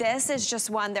 but this is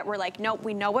just one that we're like, nope,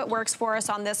 we know what works for us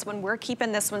on this one. We're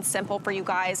keeping this one simple for you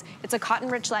guys. It's a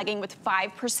cotton-rich legging with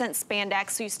 5%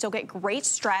 spandex, so you still get great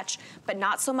stretch, but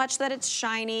not so much that it's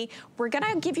shiny. We're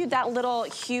gonna give you that little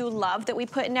Hue love that we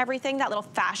put in everything, that little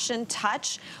fashion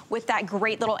touch with that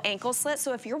great little ankle slit. bracelet.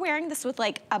 So if you're wearing this with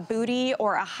like a bootie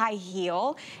or a high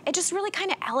heel, it just really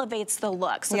kind of elevates the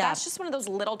look. So that's just one of those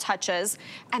little touches.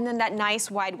 And then that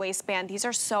nice wide waistband. These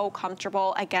are so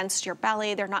comfortable against your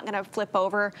belly. They're not gonna flip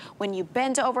over when you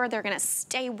bend over. They're gonna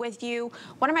stay with you.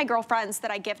 One of my girlfriends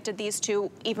that I gifted these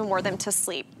to even wore them to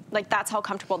sleep. Like, that's how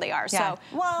comfortable they are. Yeah.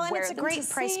 So well, and it's a great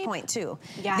price point too.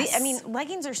 Yes. I mean,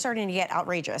 leggings are starting to get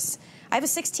outrageous. I have a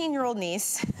 16-year-old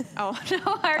niece. Oh, no,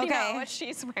 I already know what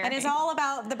she's wearing. And it's all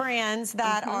about the brands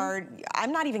that are,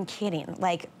 I'm not even kidding,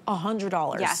 like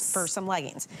 $100 for some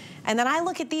leggings. And then I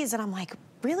look at these and I'm like,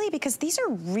 really? Because these are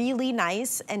really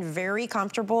nice and very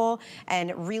comfortable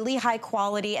and really high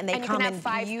quality, and they come in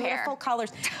beautiful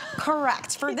colors.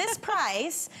 Correct. For this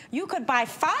price, you could buy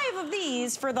 5 of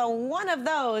these for the one of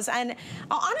those. And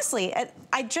honestly,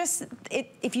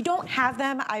 if you don't have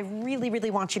them, I really, really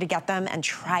want you to get them and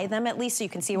try them at least so you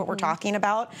can see what we're talking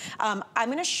about. I'm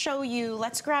gonna show you,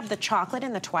 let's grab the chocolate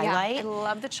and the twilight. Yeah, I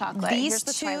love the chocolate. These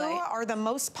two are the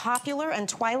most popular, and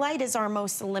twilight is our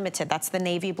most limited. That's the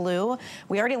navy blue.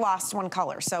 We already lost one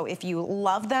color, so if you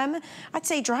love them, I'd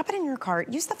say drop it in your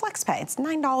cart. Use the FlexPay. It's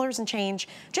 $9 and change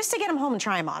just to get them home and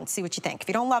try them on, see what you think. If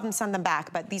you don't love them, send them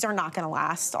back, but these are not gonna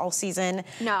last all season.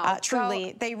 No.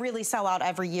 Truly, they really sell out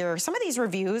every year. Some of these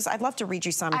reviews, I'd love to read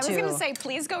you some too. I was gonna say,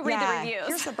 please go read the reviews.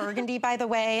 Here's the burgundy, by the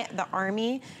way. The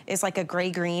army is like a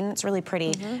gray-green. It's really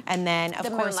pretty. And then,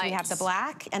 of course, we have the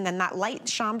black, and then that light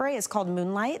chambray is called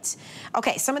Moonlight.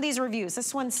 Okay, some of these reviews.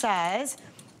 This one says,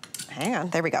 hang on,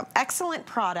 there we go. Excellent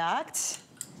product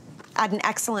at an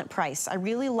excellent price. I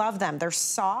really love them. They're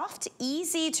soft,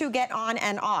 easy to get on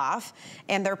and off,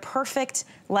 and they're perfect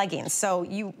leggings. So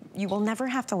you will never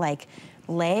have to like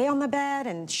lay on the bed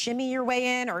and shimmy your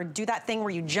way in, or do that thing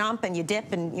where you jump and you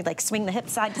dip and you like swing the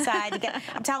hips side to side.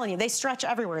 I'm telling you, they stretch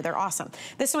everywhere. They're awesome.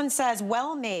 This one says,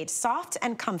 well made, soft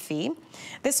and comfy.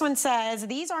 This one says,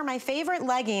 these are my favorite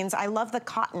leggings. I love the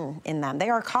cotton in them. They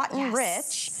are cotton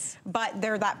rich, but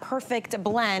they're that perfect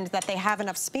blend that they have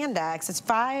enough spandex. It's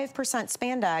 5%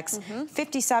 spandex,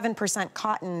 57%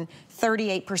 cotton,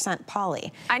 38%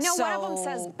 poly. I know one of them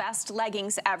says best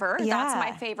leggings ever. That's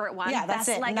my favorite one. Yeah, that's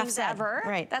best it. leggings ever.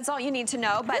 Right. That's all you need to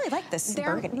know. But I really like this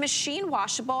they're burgundy. machine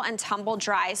washable and tumble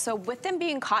dry. So with them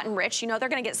being cotton rich, you know they're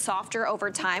gonna get softer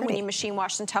over time when you machine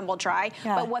wash and tumble dry.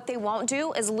 But what they won't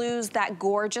do is lose that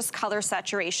gorgeous color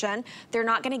saturation. They're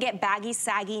not gonna get baggy,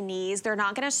 saggy knees. They're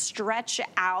not gonna stretch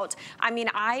out. I mean,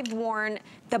 I've worn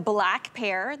the black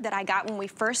pair that I got when we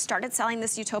first started selling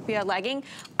this Utopia legging.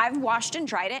 I've washed and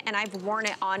dried it, and I've worn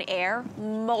it on air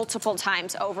multiple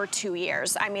times over 2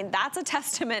 years. I mean, that's a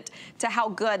testament to how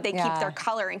good they keep their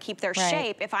color and keep their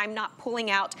shape if I'm not pulling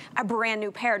out a brand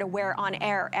new pair to wear on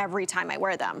air every time I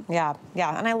wear them. Yeah,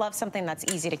 and I love something that's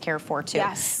easy to care for too.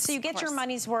 Yes, so you get your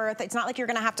money's worth. It's not like you're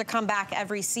gonna have to come back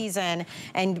every season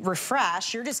and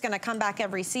refresh. You're just gonna come back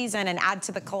every season and add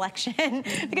to the collection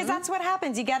because that's what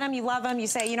happens. You get them, you love them, you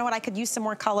say, you know what, I could use some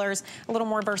more colors, a little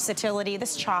more versatility.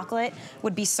 This chocolate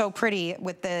would be so pretty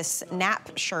with this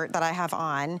nap shirt that I have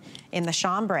on in the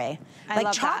chambray.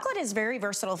 Like, chocolate is very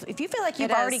versatile. If you feel like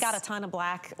you've already got a ton of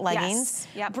black leggings,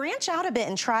 branch out a bit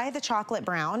and try the chocolate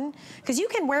brown, because you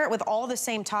can wear it with all the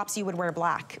same tops you would wear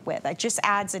black with. It just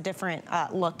adds a different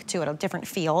look to it, a different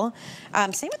feel.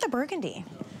 Same with the burgundy.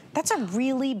 That's a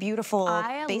really beautiful,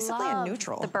 basically a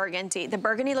neutral. The burgundy. The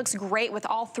burgundy looks great with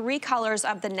all 3 colors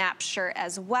of the nap shirt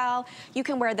as well. You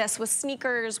can wear this with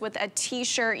sneakers, with a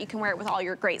t-shirt. You can wear it with all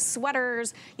your great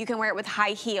sweaters. You can wear it with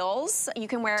high heels. You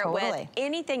can wear it with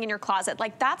anything in your closet.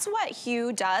 Like, that's what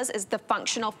Hue does, is the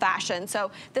functional fashion. So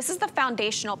this is the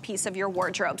foundational piece of your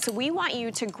wardrobe. So we want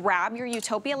you to grab your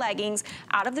Utopia leggings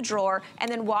out of the drawer and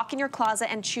then walk in your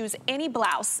closet and choose any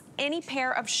blouse, any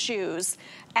pair of shoes,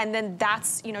 and then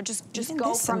that's, you know, just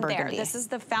go from there. This is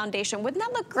the foundation. Wouldn't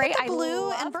that look great? I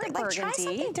blue and burgundy. Like, try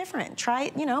something different.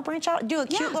 Try, you know, branch out. Do a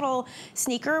cute little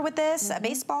sneaker with this. A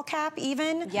baseball cap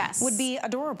even would be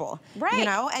adorable. Right. You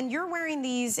know, and you're wearing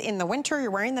these in the winter.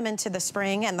 You're wearing them into the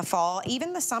spring and the fall,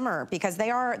 even the summer, because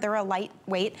they're a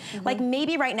lightweight. Like,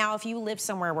 maybe right now, if you live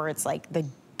somewhere where it's like the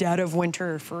dead of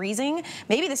winter, freezing,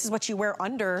 maybe this is what you wear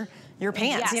under your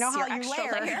pants. You know how you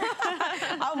layer.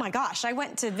 Oh my gosh, I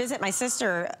went to visit my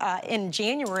sister in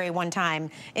January one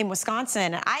time in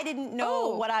Wisconsin. I didn't know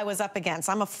what I was up against.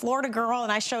 I'm a Florida girl,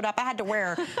 and I showed up. I had to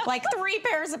wear like 3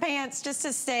 pairs of pants just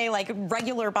to stay like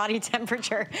regular body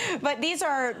temperature. But these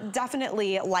are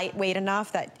definitely lightweight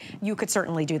enough that you could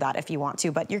certainly do that if you want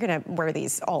to, but you're gonna wear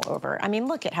these all over. I mean,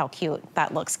 look at how cute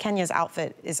that looks. Kenya's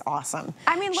outfit is awesome.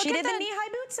 I mean, look she at did the knee-high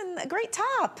boots boots and a great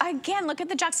top. Again, look at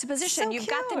the juxtaposition. So you've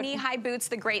got the knee-high boots,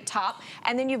 the great top,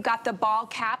 and then you've got the ball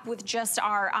cap with just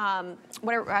our,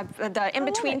 the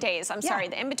in-between days,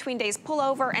 the in-between days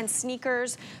pullover and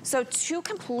sneakers. So two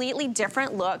completely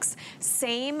different looks,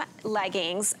 same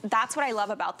leggings. That's what I love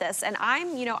about this. And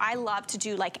I'm, you know, I love to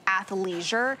do like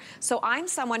athleisure. So I'm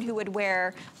someone who would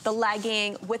wear the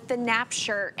legging with the nap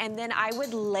shirt, and then I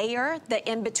would layer the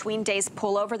in-between days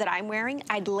pullover that I'm wearing.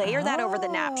 I'd layer that over the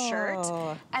nap shirt.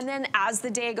 And then as the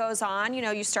day goes on, you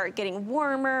know, you start getting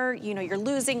warmer, you know, you're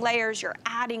losing layers, you're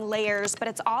adding layers, but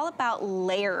it's all about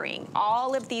layering.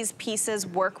 All of these pieces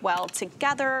work well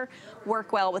together,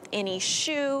 work well with any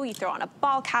shoe. You throw on a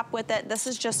ball cap with it. This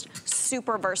is just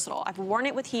super versatile. I've worn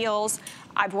it with heels.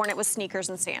 I've worn it with sneakers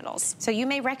and sandals. So you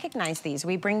may recognize these.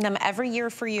 We bring them every year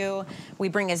for you. We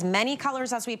bring as many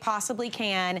colors as we possibly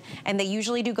can, and they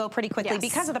usually do go pretty quickly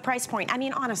because of the price point. I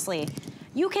mean, honestly,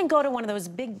 you can go to one of those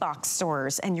big box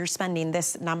stores and you're spending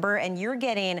this number and you're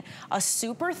getting a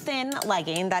super thin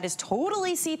legging that is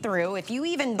totally see-through. If you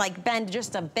even like bend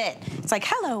just a bit, it's like,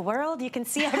 hello world, you can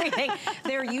see everything.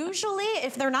 They're usually,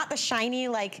 if they're not the shiny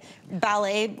like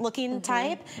ballet looking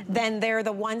type, then they're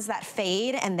the ones that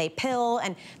fade and they pill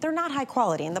and they're not high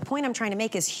quality. And the point I'm trying to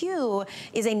make is Hue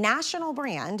is a national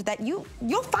brand that you'll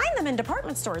find them in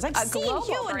department stores. I've seen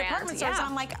Hue in department stores.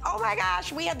 I'm like, oh my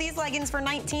gosh, we have these leggings for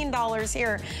 $19 here.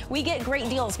 We get great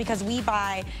deals because we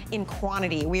buy in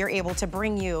quantity. We are able to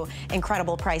bring you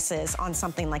incredible prices on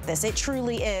something like this. It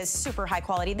truly is super high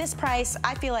quality. This price,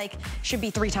 I feel like, should be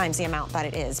 3 times the amount that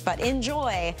it is. But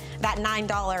enjoy that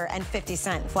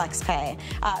 $9.50 flex pay.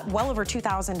 Well over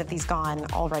 2,000 of these gone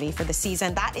already for the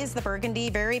season. That is the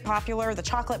burgundy, very popular, the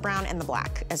chocolate brown and the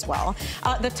black as well.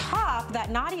 The top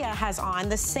that Nadia has on,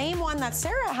 the same one that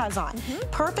Sarah has on.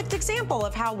 Perfect example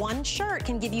of how one shirt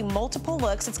can give you multiple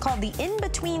looks. It's called the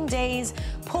In-Between Days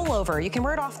pullover. You can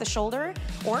wear it off the shoulder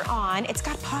or on. It's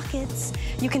got pockets.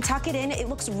 You can tuck it in. It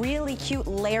looks really cute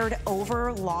layered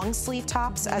over long sleeve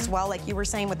tops as well, like you were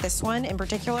saying with this one in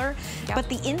particular. But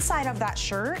the inside of that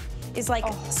shirt is like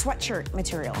sweatshirt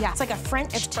material. It's like a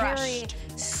French terry.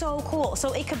 So cool.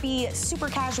 So it could be super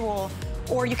casual,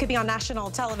 or you could be on national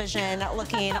television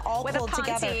looking all pulled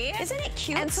together. Isn't it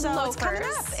cute? And some loafers. It's coming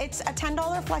up. It's a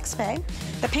 $10 flex pay.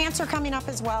 The pants are coming up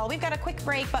as well. We've got a quick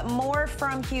break, but more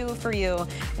from Hue for you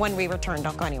when we return.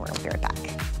 Don't go anywhere. We'll be right back.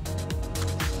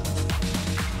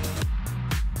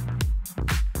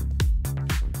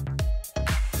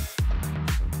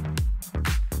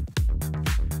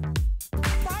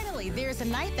 There's a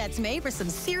night that's made for some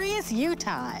serious Hue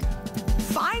time.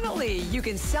 Finally, you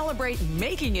can celebrate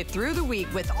making it through the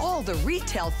week with all the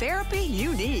retail therapy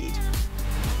you need.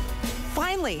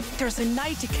 Finally, there's a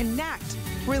night to connect,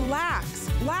 relax,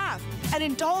 laugh, and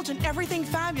indulge in everything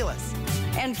fabulous.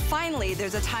 And finally,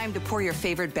 there's a time to pour your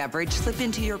favorite beverage, slip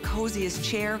into your coziest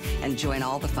chair, and join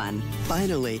all the fun.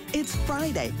 Finally, it's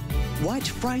Friday.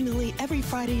 Watch Finally every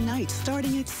Friday night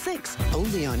starting at 6,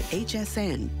 only on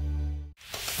HSN.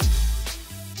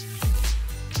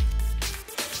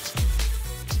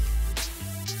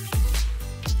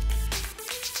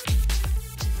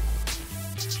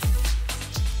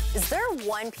 Is there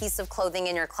one piece of clothing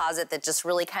in your closet that just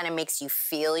really kind of makes you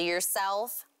feel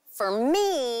yourself? For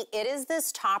me, it is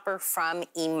this topper from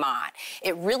Iman.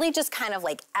 It really just kind of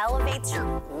like elevates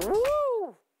your,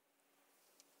 woo!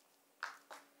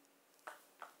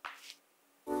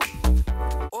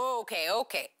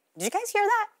 Okay. Did you guys hear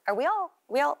that? Are we all,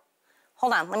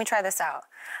 hold on, let me try this out.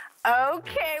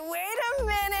 Okay, wait a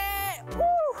minute. Woo!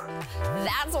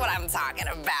 That's what I'm talking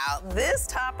about. This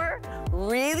topper,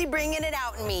 really bringing it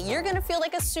out in me. You're gonna feel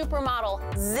like a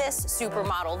supermodel. This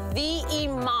supermodel, the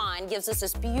Iman, gives us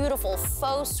this beautiful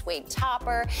faux suede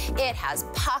topper. It has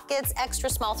pockets, extra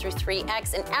small through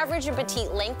 3X, and average and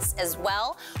petite lengths as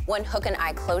well. One hook and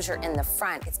eye closure in the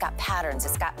front. It's got patterns,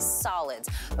 it's got solids,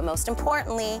 but most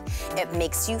importantly, it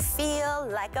makes you feel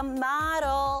like a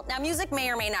model. Now, music may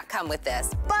or may not come with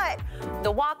this, but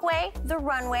the walkway, the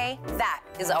runway, that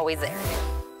is always there.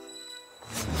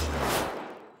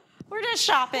 We're just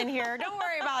shopping here. Don't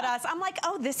worry about us. I'm like,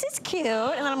 oh, this is cute.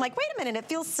 And then I'm like, wait a minute, it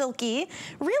feels silky.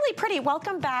 Really pretty.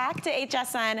 Welcome back to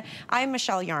HSN. I'm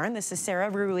Michelle Yarn. This is Sarah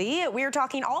Rui. We're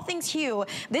talking all things Hue.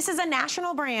 This is a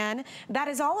national brand that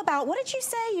is all about, what did you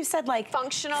say? You said like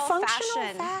functional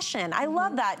fashion. I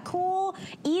love that. Cool,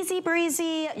 easy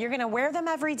breezy. You're gonna wear them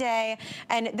every day.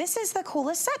 And this is the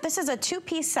coolest set. This is a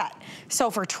 2-piece set.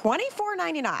 So for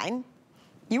 $24.99,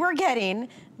 you are getting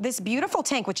this beautiful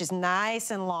tank, which is nice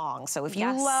and long. So if you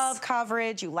love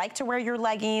coverage, you like to wear your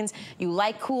leggings, you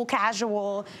like cool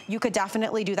casual, you could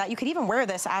definitely do that. You could even wear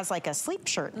this as like a sleep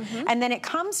shirt. And then it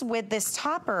comes with this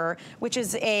topper, which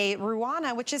is a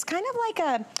ruana, which is kind of like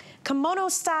a kimono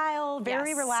style,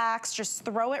 very relaxed, just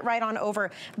throw it right on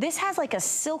over. This has like a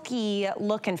silky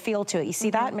look and feel to it. You see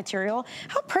that material?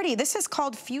 How pretty. This is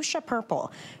called fuchsia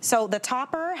purple. So the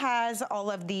topper has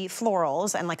all of the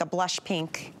florals and like a blush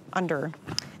pink under,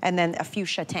 and then a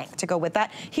fuchsia tank to go with that.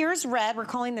 Here's red. We're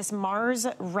calling this Mars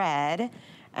Red.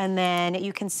 And then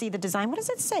you can see the design. What does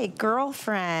it say?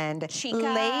 Girlfriend, Chica,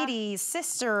 lady,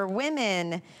 sister,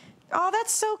 women. Oh,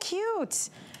 that's so cute.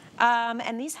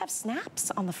 And these have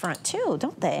snaps on the front too,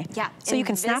 don't they? Yeah. So you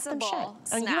can snap them shut.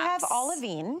 Snaps. And you have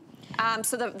olivine.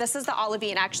 So this is the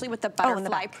olivine actually with the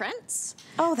butterfly prints.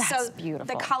 Oh, that's so beautiful.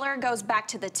 The color goes back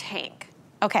to the tank.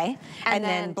 Okay, and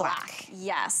then black.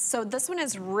 Yes, so this one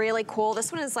is really cool.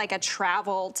 This one is like a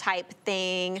travel type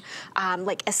thing,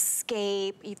 like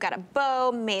escape. You've got a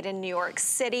bow made in New York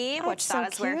City, which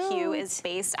that is where Hue is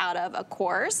based out of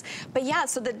course. But yeah,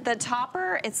 so the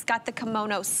topper, it's got the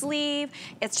kimono sleeve.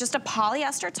 It's just a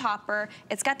polyester topper.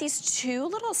 It's got these two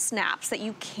little snaps that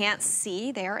you can't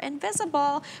see. They're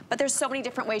invisible, but there's so many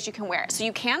different ways you can wear it. So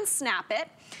you can snap it.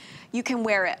 You can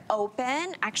wear it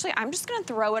open. Actually, I'm just gonna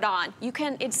throw it on. You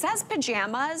can, it says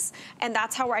pajamas, and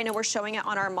that's how I know we're showing it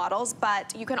on our models,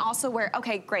 but you can also wear,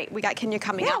 okay, great, we got Kenya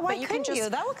coming up. Why but you couldn't can just, you?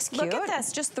 That looks cute. Look at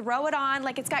this, just throw it on.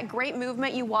 Like, it's got great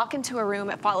movement. You walk into a room,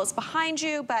 it follows behind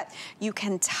you, but you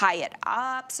can tie it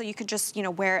up. So you could just, you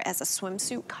know, wear it as a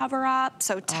swimsuit cover up.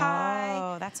 So tie.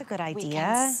 Oh, that's a good idea. We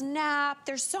can snap.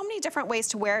 There's so many different ways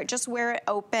to wear it. Just wear it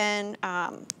open.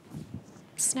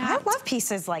 Snapped. I love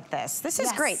pieces like this. This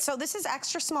is great. So this is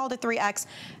extra small to 3X,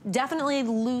 definitely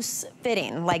loose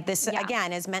fitting. Like this,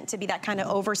 again, is meant to be that kind of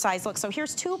oversized look. So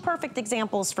here's two perfect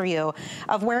examples for you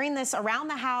of wearing this around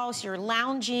the house. You're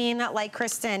lounging like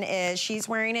Kristen is. She's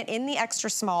wearing it in the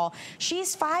extra small.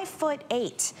 She's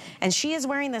 5'8", and she is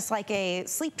wearing this like a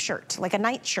sleep shirt, like a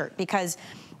night shirt, because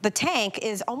the tank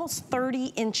is almost 30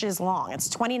 inches long. It's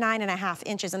 29.5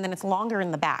 inches, and then it's longer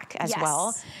in the back as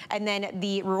well. And then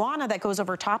the ruana that goes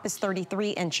over top is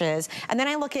 33 inches. And then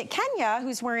I look at Kenya,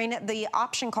 who's wearing the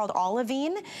option called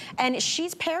olivine, and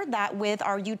she's paired that with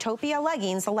our Utopia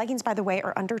leggings. The leggings, by the way,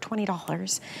 are under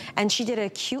 $20. And she did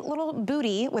a cute little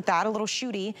booty with that, a little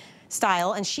shooty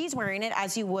style, and she's wearing it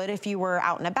as you would if you were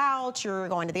out and about, you're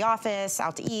going to the office,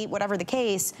 out to eat, whatever the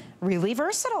case. Really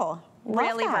versatile.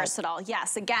 Really versatile,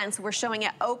 yes. Again, so we're showing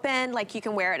it open, like you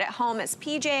can wear it at home as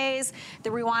PJs. The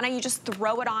ruana, you just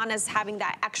throw it on as having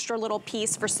that extra little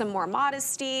piece for some more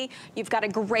modesty. You've got a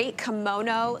great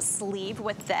kimono sleeve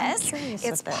with this.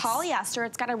 It's polyester.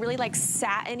 It's got a really like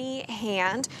satiny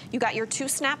hand. You got your two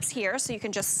snaps here, so you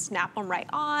can just snap them right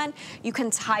on. You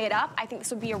can tie it up. I think this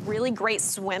would be a really great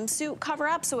swimsuit cover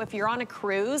up. So if you're on a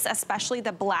cruise, especially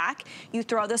the black, you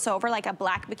throw this over like a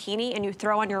black bikini and you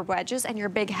throw on your wedges and your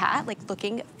big hat, like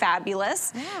looking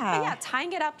fabulous. But yeah,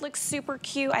 tying it up looks super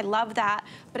cute. I love that.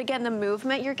 But again, the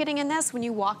movement you're getting in this when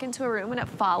you walk into a room and it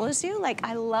follows you, like,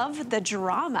 I love the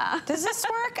drama. Does this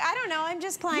work? I don't know. I'm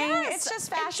just playing. Yes, it's just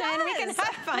fashion. We can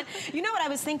have fun. You know what I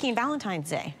was thinking? Valentine's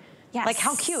Day. Yes. Like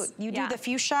how cute. You do the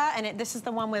fuchsia, and this is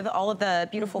the one with all of the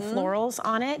beautiful florals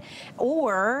on it.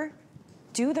 Or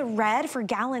do the red for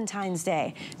Galentine's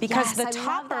Day, because the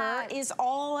topper is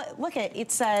all, look at it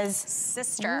says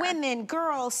sister, women,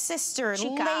 girls, sister,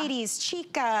 chica, ladies,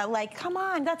 chica. Like, come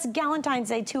on, that's Galentine's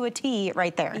Day to a T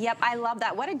right there. Yep, I love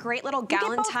that. What a great little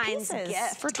Galentine's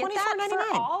gift for $24.99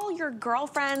 for all your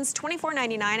girlfriends.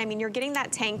 $24.99. I mean, you're getting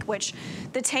that tank, which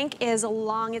the tank is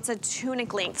long. It's a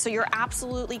tunic length, so you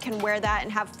absolutely can wear that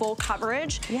and have full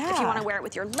coverage if you want to wear it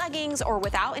with your leggings or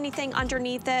without anything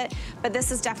underneath it. But this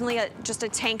is definitely just a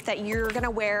tank that you're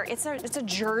gonna wear. It's a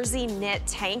jersey knit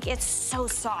tank. It's so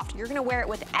soft. You're gonna wear it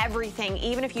with everything,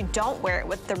 even if you don't wear it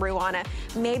with the ruana.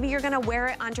 Maybe you're gonna wear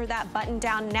it under that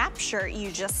button-down nap shirt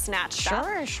you just snatched up.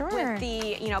 With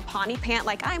the, you know, Pawnee pant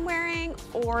like I'm wearing,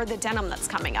 or the denim that's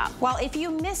coming up. Well, if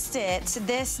you missed it,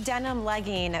 this denim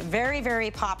legging, very, very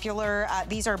popular.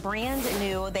 These are brand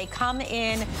new. They come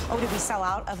in, oh, did we sell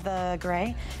out of the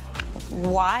gray?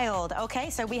 Wild. Okay,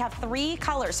 so we have 3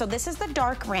 colors. So this is the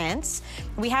dark rinse.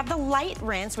 We have the light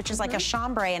rinse, which is like a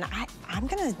chambray, and I'm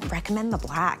gonna recommend the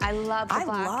black. I love the black.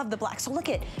 I love the black. So look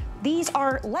at These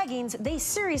are leggings. They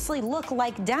seriously look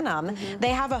like denim. They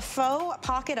have a faux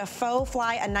pocket, a faux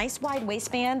fly, a nice wide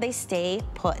waistband. They stay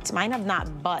put. Mine have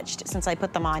not budged since I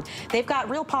put them on. They've got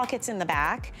real pockets in the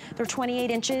back. They're 28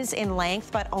 inches in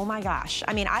length, but oh my gosh.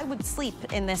 I mean, I would sleep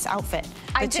in this outfit.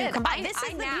 I did. This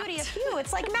is the beauty of Hue.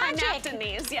 It's like magic. I napped in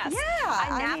these, yes. Yeah.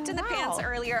 I napped in the pants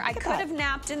earlier. I could have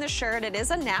napped in the shirt. It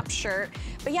is a nap shirt.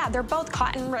 But yeah, they're both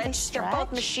cotton rich. They're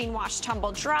both machine wash,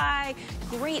 tumble dry.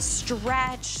 Great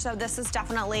stretch. So this is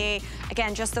definitely,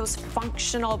 again, just those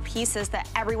functional pieces that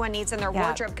everyone needs in their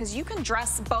wardrobe, because you can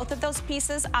dress both of those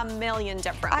pieces a million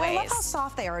different ways. I love how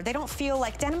soft they are. They don't feel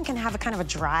like, denim can have a kind of a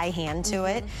dry hand to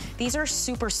it. These are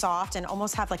super soft and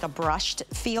almost have like a brushed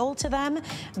feel to them.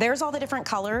 There's all the different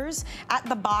colors. At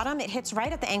the bottom, it hits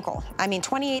right at the ankle. I mean,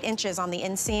 28 inches on the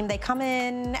inseam. They come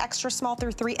in extra small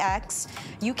through 3X.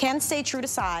 You can stay true to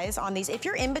size on these. If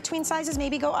you're in between sizes,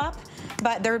 maybe go up,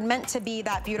 but they're meant to be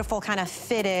that beautiful kind of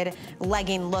fitted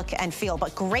legging look and feel.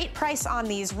 But great price on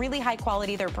these, really high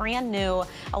quality. They're brand new,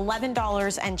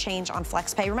 $11 and change on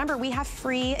FlexPay. Remember, we have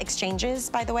free exchanges,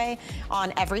 by the way,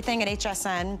 on everything at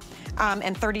HSN,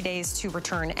 and 30 days to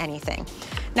return anything.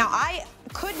 Now, I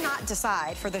could not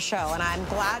decide for the show, and I'm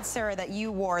glad, Sarah, that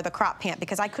you wore the crop pant,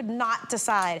 because I could not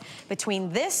decide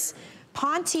between this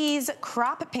Ponte's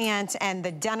crop pant and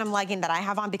the denim legging that I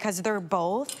have on, because they're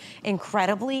both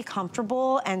incredibly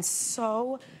comfortable and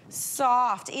so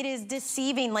soft. It is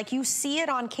deceiving. Like, you see it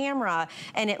on camera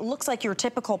and it looks like your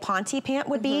typical Ponte pant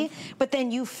would be, but then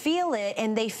you feel it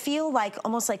and they feel like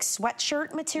almost like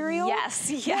sweatshirt material. Yes,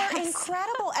 yes. They're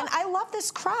incredible. And I love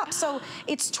this crop. So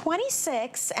it's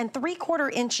 26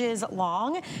 3/4 inches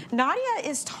long. Nadia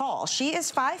is tall. She is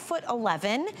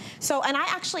 5'11". So, and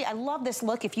I love this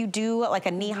look if you do like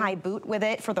a knee-high boot with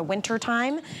it for the winter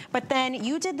time. But then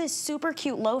you did this super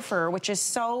cute loafer, which is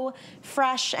so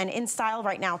fresh and in style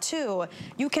right now too.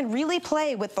 You can really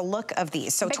play with the look of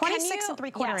these. So 26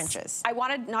 3/4 inches. I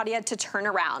wanted Nadia to turn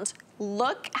around.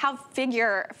 Look how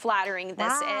figure flattering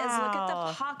this is. Look at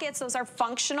the pockets. Those are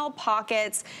functional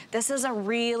pockets. This is a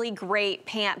really great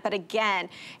pant. But again,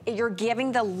 you're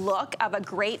giving the look of a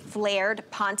great flared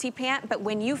Ponte pant. But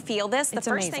when you feel this, the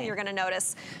first thing you're going to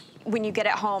notice when you get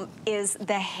it home is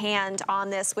the hand on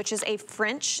this, which is a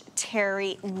French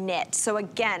terry knit. So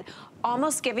again,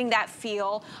 almost giving that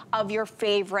feel of your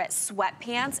favorite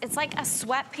sweatpants. It's like a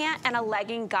sweatpant and a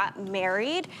legging got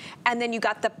married, and then you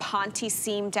got the Ponte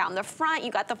seam down the front,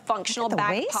 you got the functional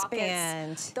back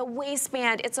pockets. The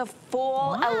waistband, it's a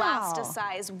full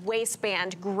elasticized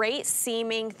waistband, great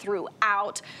seaming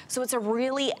throughout. So it's a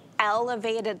really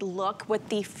elevated look with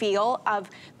the feel of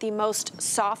the most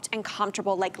soft and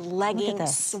comfortable, like legging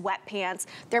sweatpants.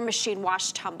 They're machine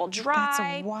wash, tumble dry.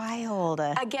 That's wild.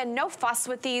 Again, no fuss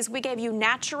with these. We gave you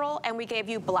natural and we gave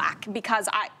you black, because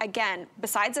again,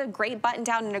 besides a great button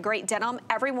down and a great denim,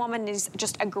 every woman needs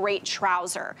just a great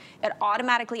trouser. It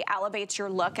automatically elevates your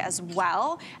look as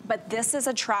well, but this is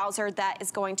a trouser that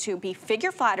is going to be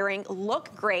figure flattering,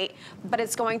 look great, but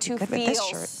it's going to feel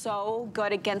so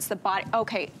good against the body.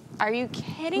 Okay. Are you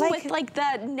kidding? With like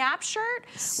the nap shirt?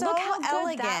 So look how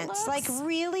elegant. good that looks. Like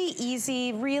really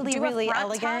easy, really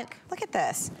elegant. Tuck. Look at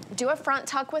this. Do a front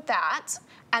tuck with that.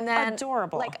 And then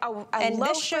adorable. Like a and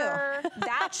loafer, this shoe.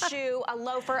 that shoe, a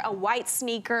loafer, a white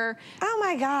sneaker. Oh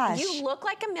my gosh. You look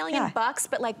like $1 million bucks,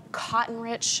 but like cotton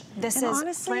rich. This is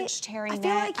honestly, French terry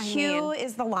net. I feel like Hue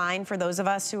is the line for those of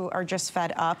us who are just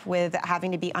fed up with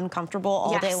having to be uncomfortable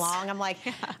all day long. I'm like,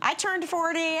 I turned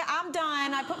 40, I'm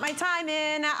done. I put my time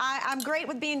in. I'm great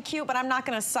with being cute, but I'm not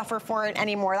gonna suffer for it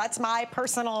anymore. That's my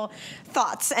personal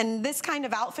thoughts. And this kind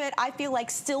of outfit, I feel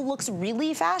like still looks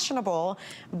really fashionable,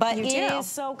 but it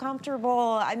is so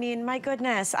comfortable. I mean, my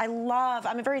goodness, I'm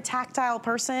a very tactile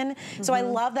person, so I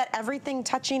love that everything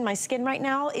touching my skin right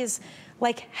now is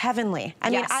like heavenly.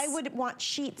 I mean, I would want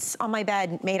sheets on my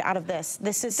bed made out of this.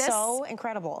 This is so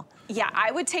incredible. Yeah, I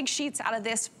would take sheets out of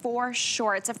this for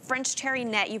sure. It's a French terry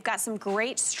net. You've got some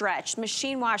great stretch,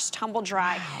 machine wash, tumble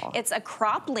dry. It's a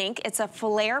crop link. It's a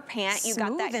flare pant. You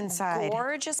got that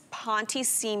gorgeous Ponte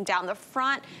seam down the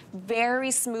front,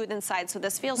 very smooth inside. So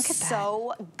this feels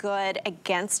so good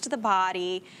against the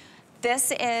body.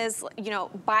 This is, you know,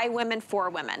 by women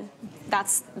for women.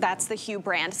 That's the Hue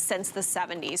brand since the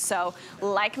 70s. So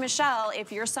like Michelle,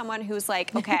 if you're someone who's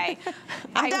like, okay,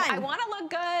 I want to look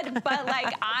good, but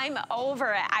like I'm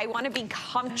over it. I want to be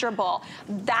comfortable.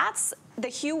 That's the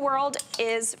Hue world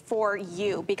is for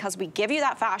you because we give you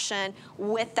that fashion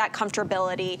with that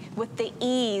comfortability, with the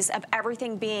ease of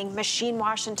everything being machine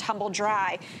wash and tumble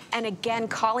dry. And again,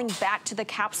 calling back to the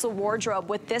capsule wardrobe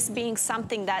with this being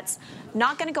something that's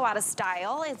not gonna go out of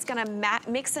style. It's gonna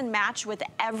mix and match with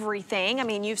everything. I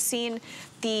mean, you've seen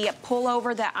the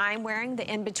pullover that I'm wearing, the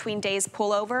in-between days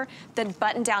pullover, the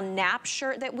button-down nap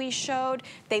shirt that we showed,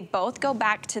 they both go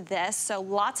back to this. So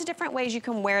lots of different ways you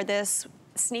can wear this.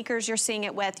 Sneakers you're seeing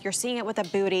it with a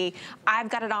booty. I've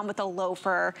got it on with a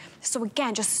loafer. So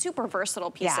again, just super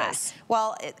versatile pieces. Yes.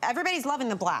 Well, everybody's loving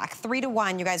the black. 3 to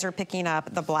 1, you guys are picking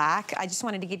up the black. I just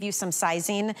wanted to give you some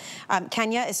sizing.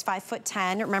 Kenya is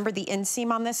 5'10". Remember, the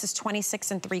inseam on this is 26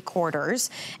 3/4,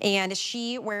 and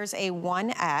she wears a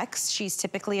 1X. She's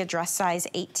typically a dress size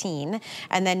 18.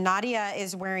 And then Nadia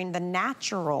is wearing the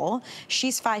natural.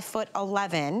 She's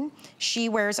 5'11". She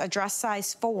wears a dress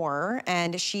size 4,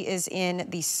 and she is in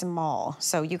the small.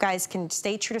 So you guys can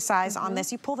stay true to size on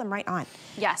this. You pull them right on.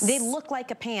 Yes. They look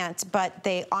like a pant, but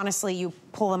they honestly, you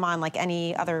pull them on like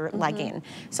any other legging.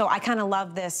 So I kind of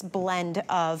love this blend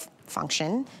of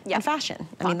function and fashion.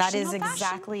 I mean, that is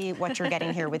exactly what you're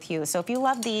getting here with Hue. So if you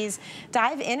love these,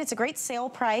 dive in. It's a great sale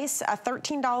price.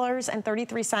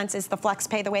 $13.33 is the flex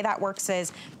pay. The way that works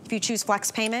is if you choose flex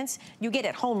payments, you get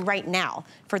it home right now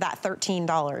for that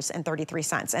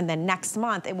 $13.33. And then next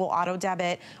month, it will auto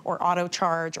debit or auto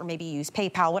charge, or maybe use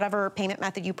PayPal, whatever payment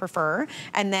method you prefer.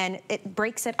 And then it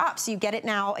breaks it up. So you get it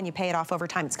now and you pay it off over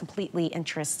time. It's completely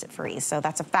interest-free. So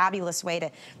that's a fabulous way to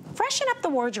freshen up the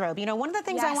wardrobe. You know, one of the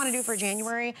things I want to do for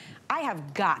January, I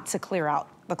have got to clear out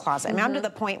the closet. I mean, I'm to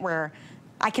the point where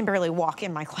I can barely walk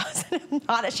in my closet. I'm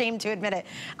not ashamed to admit it.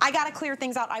 I gotta clear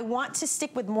things out. I want to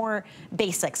stick with more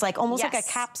basics, like almost like a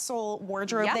capsule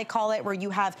wardrobe, they call it, where you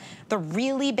have the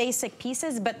really basic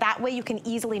pieces, but that way you can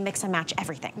easily mix and match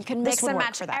everything. You can mix and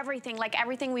match everything, like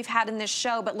everything we've had in this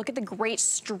show, but look at the great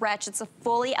stretch. It's a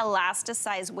fully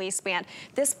elasticized waistband.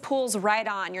 This pulls right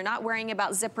on. You're not worrying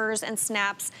about zippers and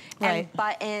snaps and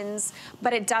buttons,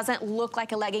 but it doesn't look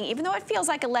like a legging. Even though it feels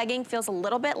like a legging, feels a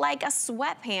little bit like a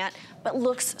sweatpant, but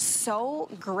looks so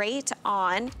great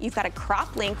on. You've got a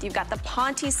crop length, you've got the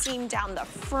ponte seam down the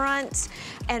front,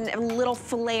 and a little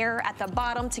flare at the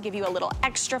bottom to give you a little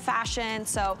extra fashion.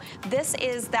 So this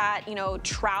is that, you know,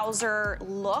 trouser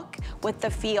look with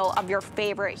the feel of your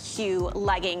favorite Hue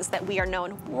leggings that we are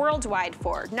known worldwide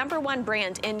for. #1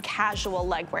 brand in casual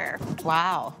legwear.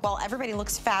 Wow. Well, everybody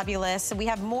looks fabulous. We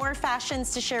have more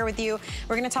fashions to share with you.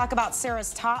 We're gonna talk about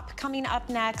Sarah's top coming up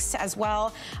next as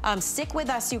well. Stick with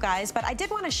us, you guys. But I did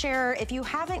want to share, if you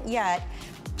haven't yet,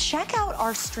 check out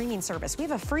our streaming service. We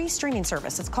have a free streaming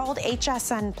service. It's called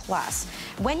HSN Plus.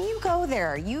 When you go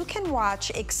there, you can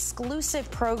watch exclusive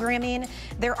programming.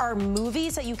 There are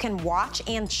movies that you can watch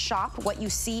and shop what you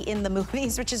see in the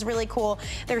movies, which is really cool.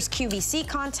 There's QVC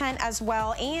content as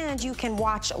well, and you can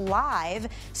watch live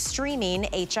streaming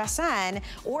HSN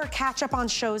or catch up on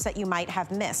shows that you might have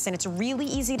missed. And it's really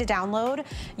easy to download.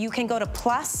 You can go to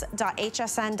plus.hsn.com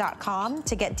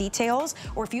to get details,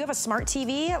 or if you have a smart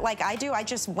TV like I do, I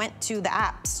just went to the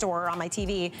app store on my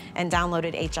TV and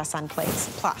downloaded HSN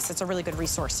Plus. It's a really good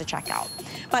resource to check out.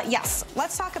 But yes,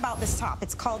 let's talk about this top.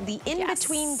 It's called the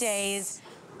In-Between Days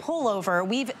pullover.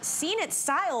 We've seen it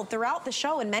styled throughout the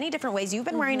show in many different ways. You've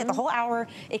been wearing it the whole hour.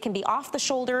 It can be off the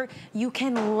shoulder. You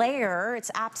can layer.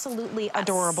 It's absolutely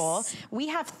adorable. We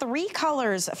have 3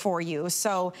 colors for you.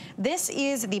 So this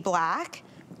is the black.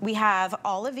 We have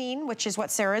olivine, which is what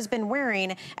Sarah's been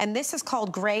wearing, and this is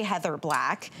called gray heather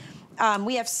black.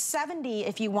 We have 70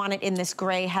 if you want it in this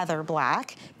gray heather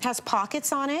black. It has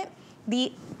pockets on it.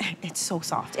 It's so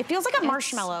soft. It feels like a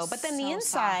marshmallow, but then the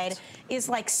inside is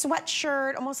like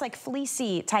sweatshirt, almost like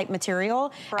fleecy type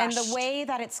material. And the way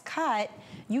that it's cut,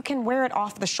 you can wear it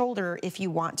off the shoulder if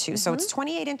you want to. So it's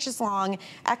 28 inches long,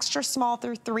 extra small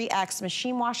through 3X,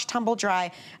 machine wash, tumble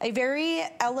dry. A very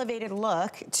elevated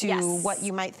look to what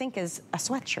you might think is a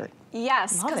sweatshirt.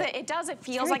 Yes, because it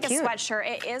feels like a sweatshirt.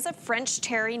 It is a French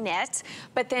terry knit,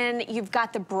 but then you've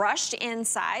got the brushed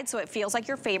inside, so it feels like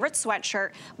your favorite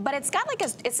sweatshirt, but it's got like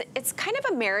it's kind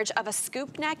of a marriage of a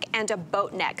scoop neck and a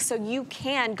boat neck. So you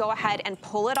can go ahead and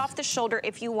pull it off the shoulder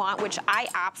if you want, which I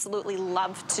absolutely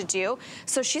love to do.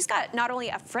 So she's got not only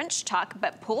a French tuck,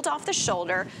 but pulled off the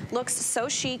shoulder, looks so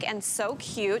chic and so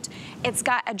cute. It's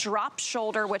got a drop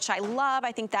shoulder, which I love.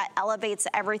 I think that elevates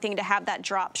everything to have that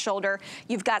drop shoulder.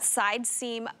 You've got side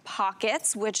seam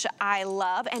pockets, which I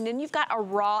love. And then you've got a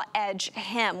raw edge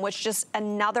hem, which is just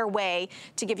another way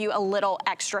to give you a little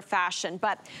extra fashion.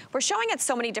 But we're showing it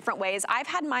so many different ways. I've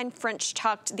had mine French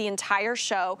tucked the entire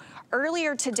show.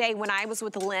 Earlier today when I was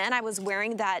with Lynn, I was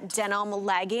wearing that denim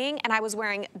legging and I was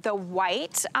wearing the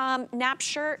white nap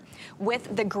shirt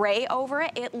with the gray over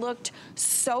it. It looked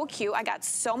so cute. I got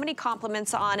so many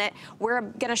compliments on it. We're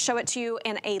gonna show it to you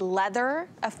in a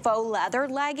faux leather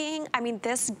legging. I mean,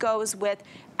 this goes with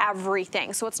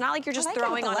everything. So it's not like you're just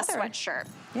throwing on a sweatshirt.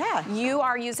 Yeah. You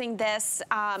are using this,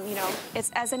 you know, it's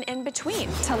as an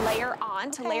in-between to layer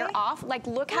on, to layer off. Like,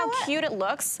 look how cute it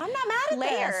looks. I'm not mad at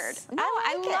layered. this. No,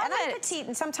 I love it. And I'm petite,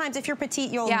 and sometimes if you're petite,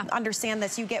 you'll understand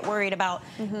this. You get worried about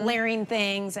layering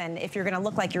things and if you're gonna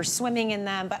look like you're swimming in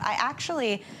them. But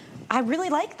I really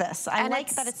like this. I like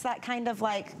that it's that kind of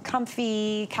like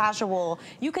comfy, casual.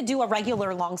 You could do a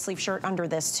regular long sleeve shirt under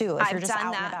this too if you're just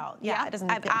out and about. Yeah, it doesn't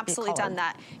I've absolutely done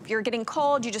that. If you're getting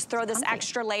cold, you just throw this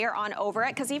extra layer on over it,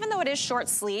 because even though it is short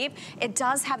sleeve, it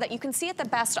does have that. You can see it the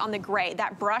best on the gray,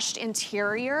 that brushed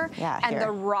interior and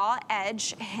the raw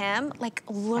edge hem. Like,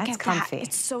 look at that.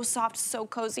 It's so soft, so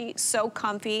cozy, so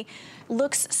comfy.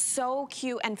 Looks so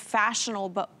cute and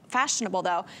fashionable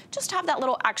though. Just have that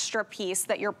little extra piece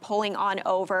that you're pulling on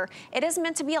over. It is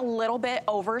meant to be a little bit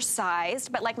oversized,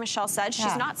 but like Michelle said,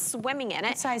 she's not swimming in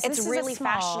it. It's really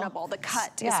fashionable. The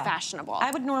cut is fashionable.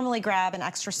 I would normally grab an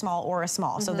extra small or a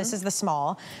small. So this is the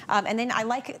small. And then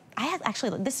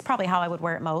this is probably how I would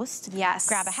wear it most. Yes.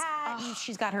 Grab a hat.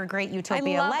 She's got her great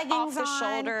Utopia leggings off the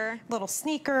shoulder. Little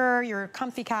sneaker, you're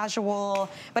comfy casual,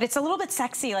 but it's a little bit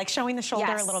sexy, like showing the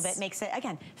shoulder a little bit makes it,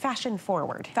 again, fashion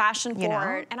forward. Fashion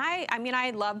forward. And I mean,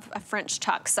 I love a French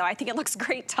tuck, so I think it looks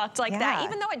great tucked like that.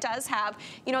 Even though it does have,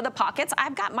 you know, the pockets,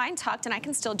 I've got mine tucked and I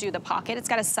can still do the pocket. It's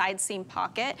got a side seam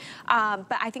pocket.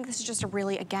 But I think this is just a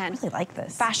really, again, I really like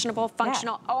this. Fashionable,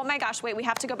 functional. Oh my gosh, wait, we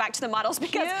have to go back to the models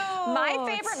because my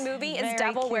favorite movie is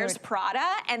Devil Wears Prada,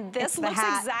 and this looks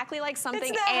exactly like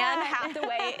something Anne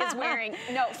Hathaway is wearing.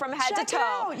 No, from head to toe. Check it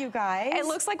out, you guys. It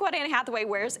looks like what Anne Hathaway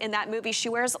wears in that movie. She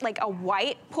wears like a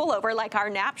white pullover, like our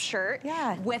nap shirt,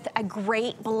 with a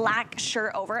great black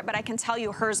shirt over it, but I can tell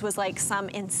you hers was like some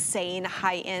insane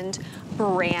high-end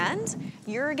brand.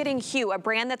 You're getting Hue, a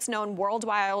brand that's known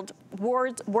worldwide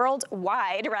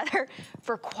rather,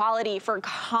 for quality, for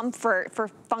comfort, for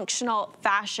functional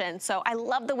fashion. So I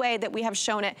love the way that we have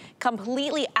shown it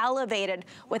completely elevated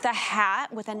with a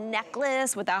hat, with a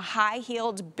necklace, with a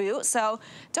high-heeled boot. So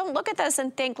don't look at this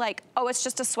and think like, oh, it's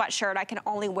just a sweatshirt. I can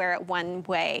only wear it one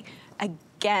way.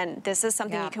 Again, this is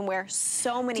something you can wear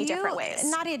so many different ways.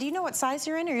 Nadia, do you know what size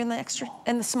you're in? Are you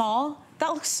in the small? That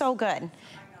looks so good.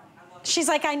 She's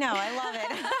like, I know, I love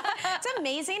it. It's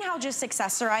amazing how just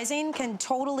accessorizing can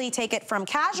totally take it from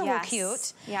casual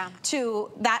cute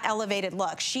to that elevated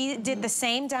look. She did the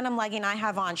same denim legging I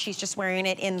have on. She's just wearing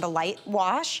it in the light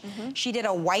wash. She did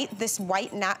this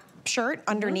white nap shirt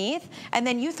underneath, and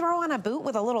then you throw on a boot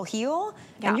with a little heel,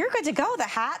 and you're good to go. The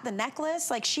hat, the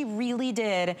necklace, like she really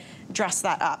did dress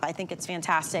that up. I think it's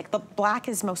fantastic. The black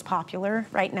is most popular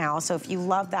right now, so if you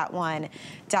love that one,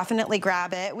 definitely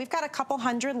grab it. We've got a couple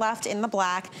hundred left in the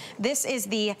black. This is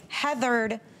the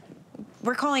heathered,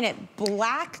 we're calling it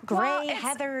black, gray,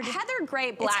 heathered. Heather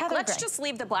gray, black. Let's just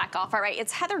leave the black off, all right?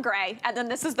 It's heather gray, and then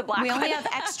this is the black We only have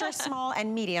extra small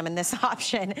and medium in this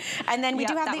option. And then we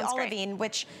do have the olivine,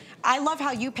 which I love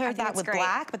how you paired that with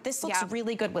black, but this looks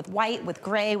really good with white, with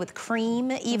gray, with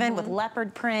cream, even with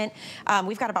leopard print.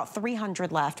 We've got about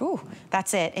 300 left. Ooh,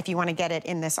 that's it if you want to get it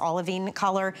in this olivine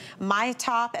color. My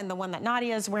top and the one that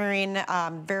Nadia is wearing,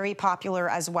 very popular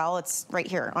as well. It's right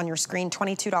here on your screen,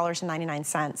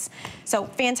 $22.99. So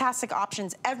fantastic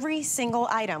options. Every single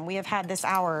item we have had this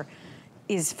hour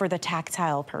is for the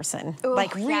tactile person. Ooh,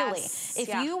 like really,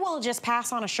 if you will just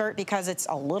pass on a shirt because it's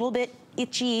a little bit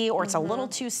itchy or it's a little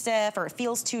too stiff or it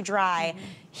feels too dry,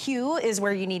 Hue is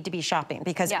where you need to be shopping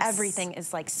because everything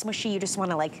is like smushy. You just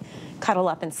want to like cuddle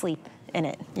up and sleep in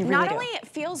it. You really Not only it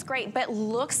feels great, but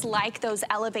looks like those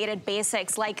elevated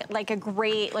basics, like a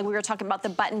great, like we were talking about the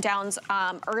button downs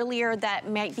earlier that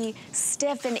might be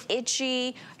stiff and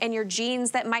itchy, and your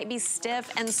jeans that might be stiff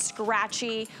and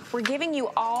scratchy. We're giving you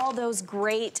all those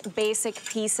great basic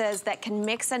pieces that can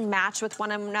mix and match with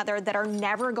one another that are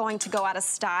never going to go out of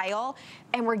style.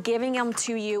 and we're giving them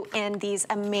to you in these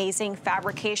amazing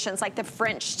fabrications, like the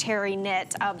French terry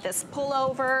knit of this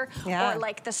pullover, or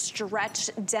like the stretch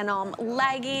denim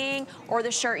legging, or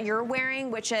the shirt you're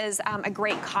wearing, which is a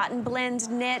great cotton blend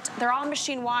knit. They're all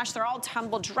machine wash, they're all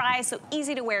tumble dry, so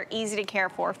easy to wear, easy to care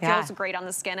for, feels great on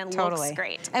the skin, and looks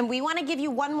great. And we want to give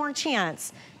you one more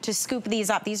chance to scoop these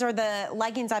up. These are the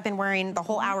leggings I've been wearing the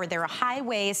whole hour. They're a high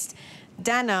waist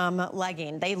denim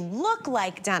legging. They look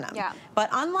like denim, but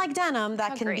unlike denim,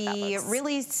 that can be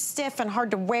really stiff and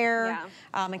hard to wear,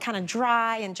 and kind of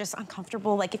dry and just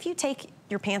uncomfortable. Like if you take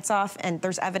your pants off and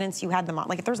there's evidence you had them on,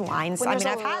 like if there's lines, I mean,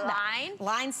 I've had that.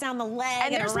 Lines down the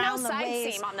leg and around the waist. There's no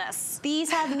side seam on this.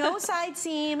 These have no side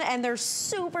seam, and they're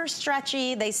super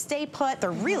stretchy. They stay put.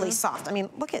 They're really soft. I mean,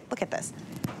 look at this.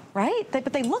 Right?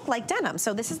 But they look like denim.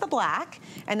 So this is the black,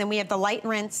 and then we have the light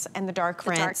rinse and the dark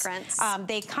rinse.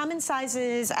 They come in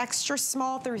sizes extra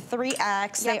small through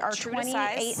 3X. They are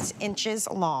 28 inches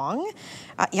long.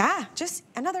 Yeah, just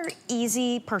another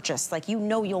easy purchase. Like, you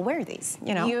know you'll wear these,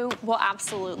 you know? You will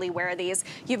absolutely wear these.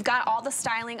 You've got all the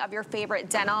styling of your favorite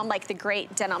denim, like the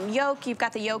great denim yoke. You've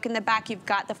got the yoke in the back. You've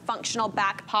got the functional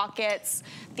back pockets.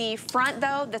 The front,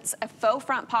 though, that's a faux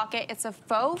front pocket. It's a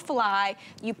faux fly.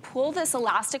 You pull this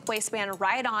elastic waistband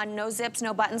right on, no zips,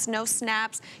 no buttons, no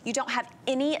snaps. You don't have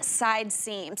any side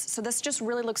seams. So this just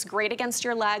really looks great against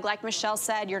your leg. Like Michelle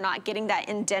said, you're not getting that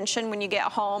indentation when you get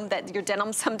home that your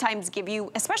denim sometimes give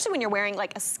you, especially when you're wearing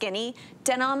like a skinny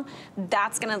denim,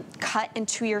 that's gonna cut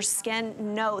into your skin.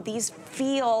 No, these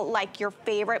feel like your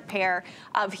favorite pair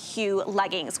of Hue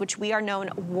leggings, which we are known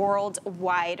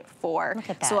worldwide for. Look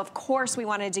at that. So of course we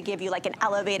wanted to give you like an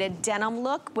elevated denim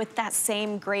look with that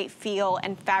same great feel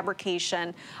and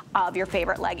fabrication of your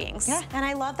favorite leggings. Yeah, and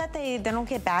I love that they don't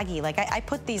get baggy. Like I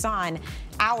put these on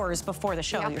hours before the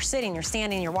show. You're sitting, you're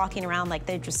standing, you're walking around, like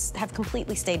they just have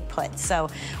completely stayed put. So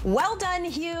well done,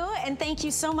 Hue, and thank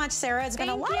you so much, Sarah. It's been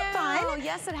a lot of fun.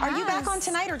 Yes, it has. Are you back on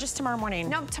tonight or just tomorrow morning?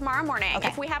 No, tomorrow morning,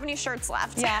 if we have any shirts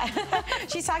left. Yeah,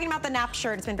 she's talking about the nap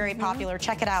shirt. It's been very popular.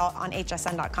 Check it out on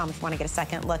hsn.com if you want to get a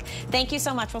second look. Thank you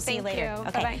so much. We'll see you later.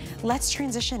 Thank you. Okay, Bye-bye. Let's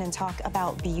transition and talk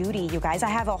about beauty, you guys. I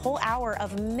have a whole hour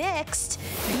of mixed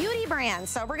beauty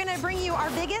brands. So we're gonna bring you our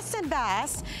biggest and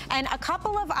best, and a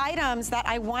couple of items that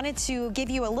I wanted to give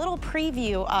you a little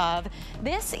preview of.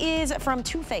 This is from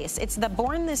Too Faced. It's the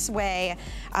Born This Way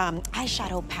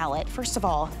eyeshadow palette. First of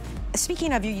all,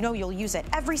 speaking of, you know you'll use it.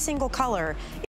 Every single color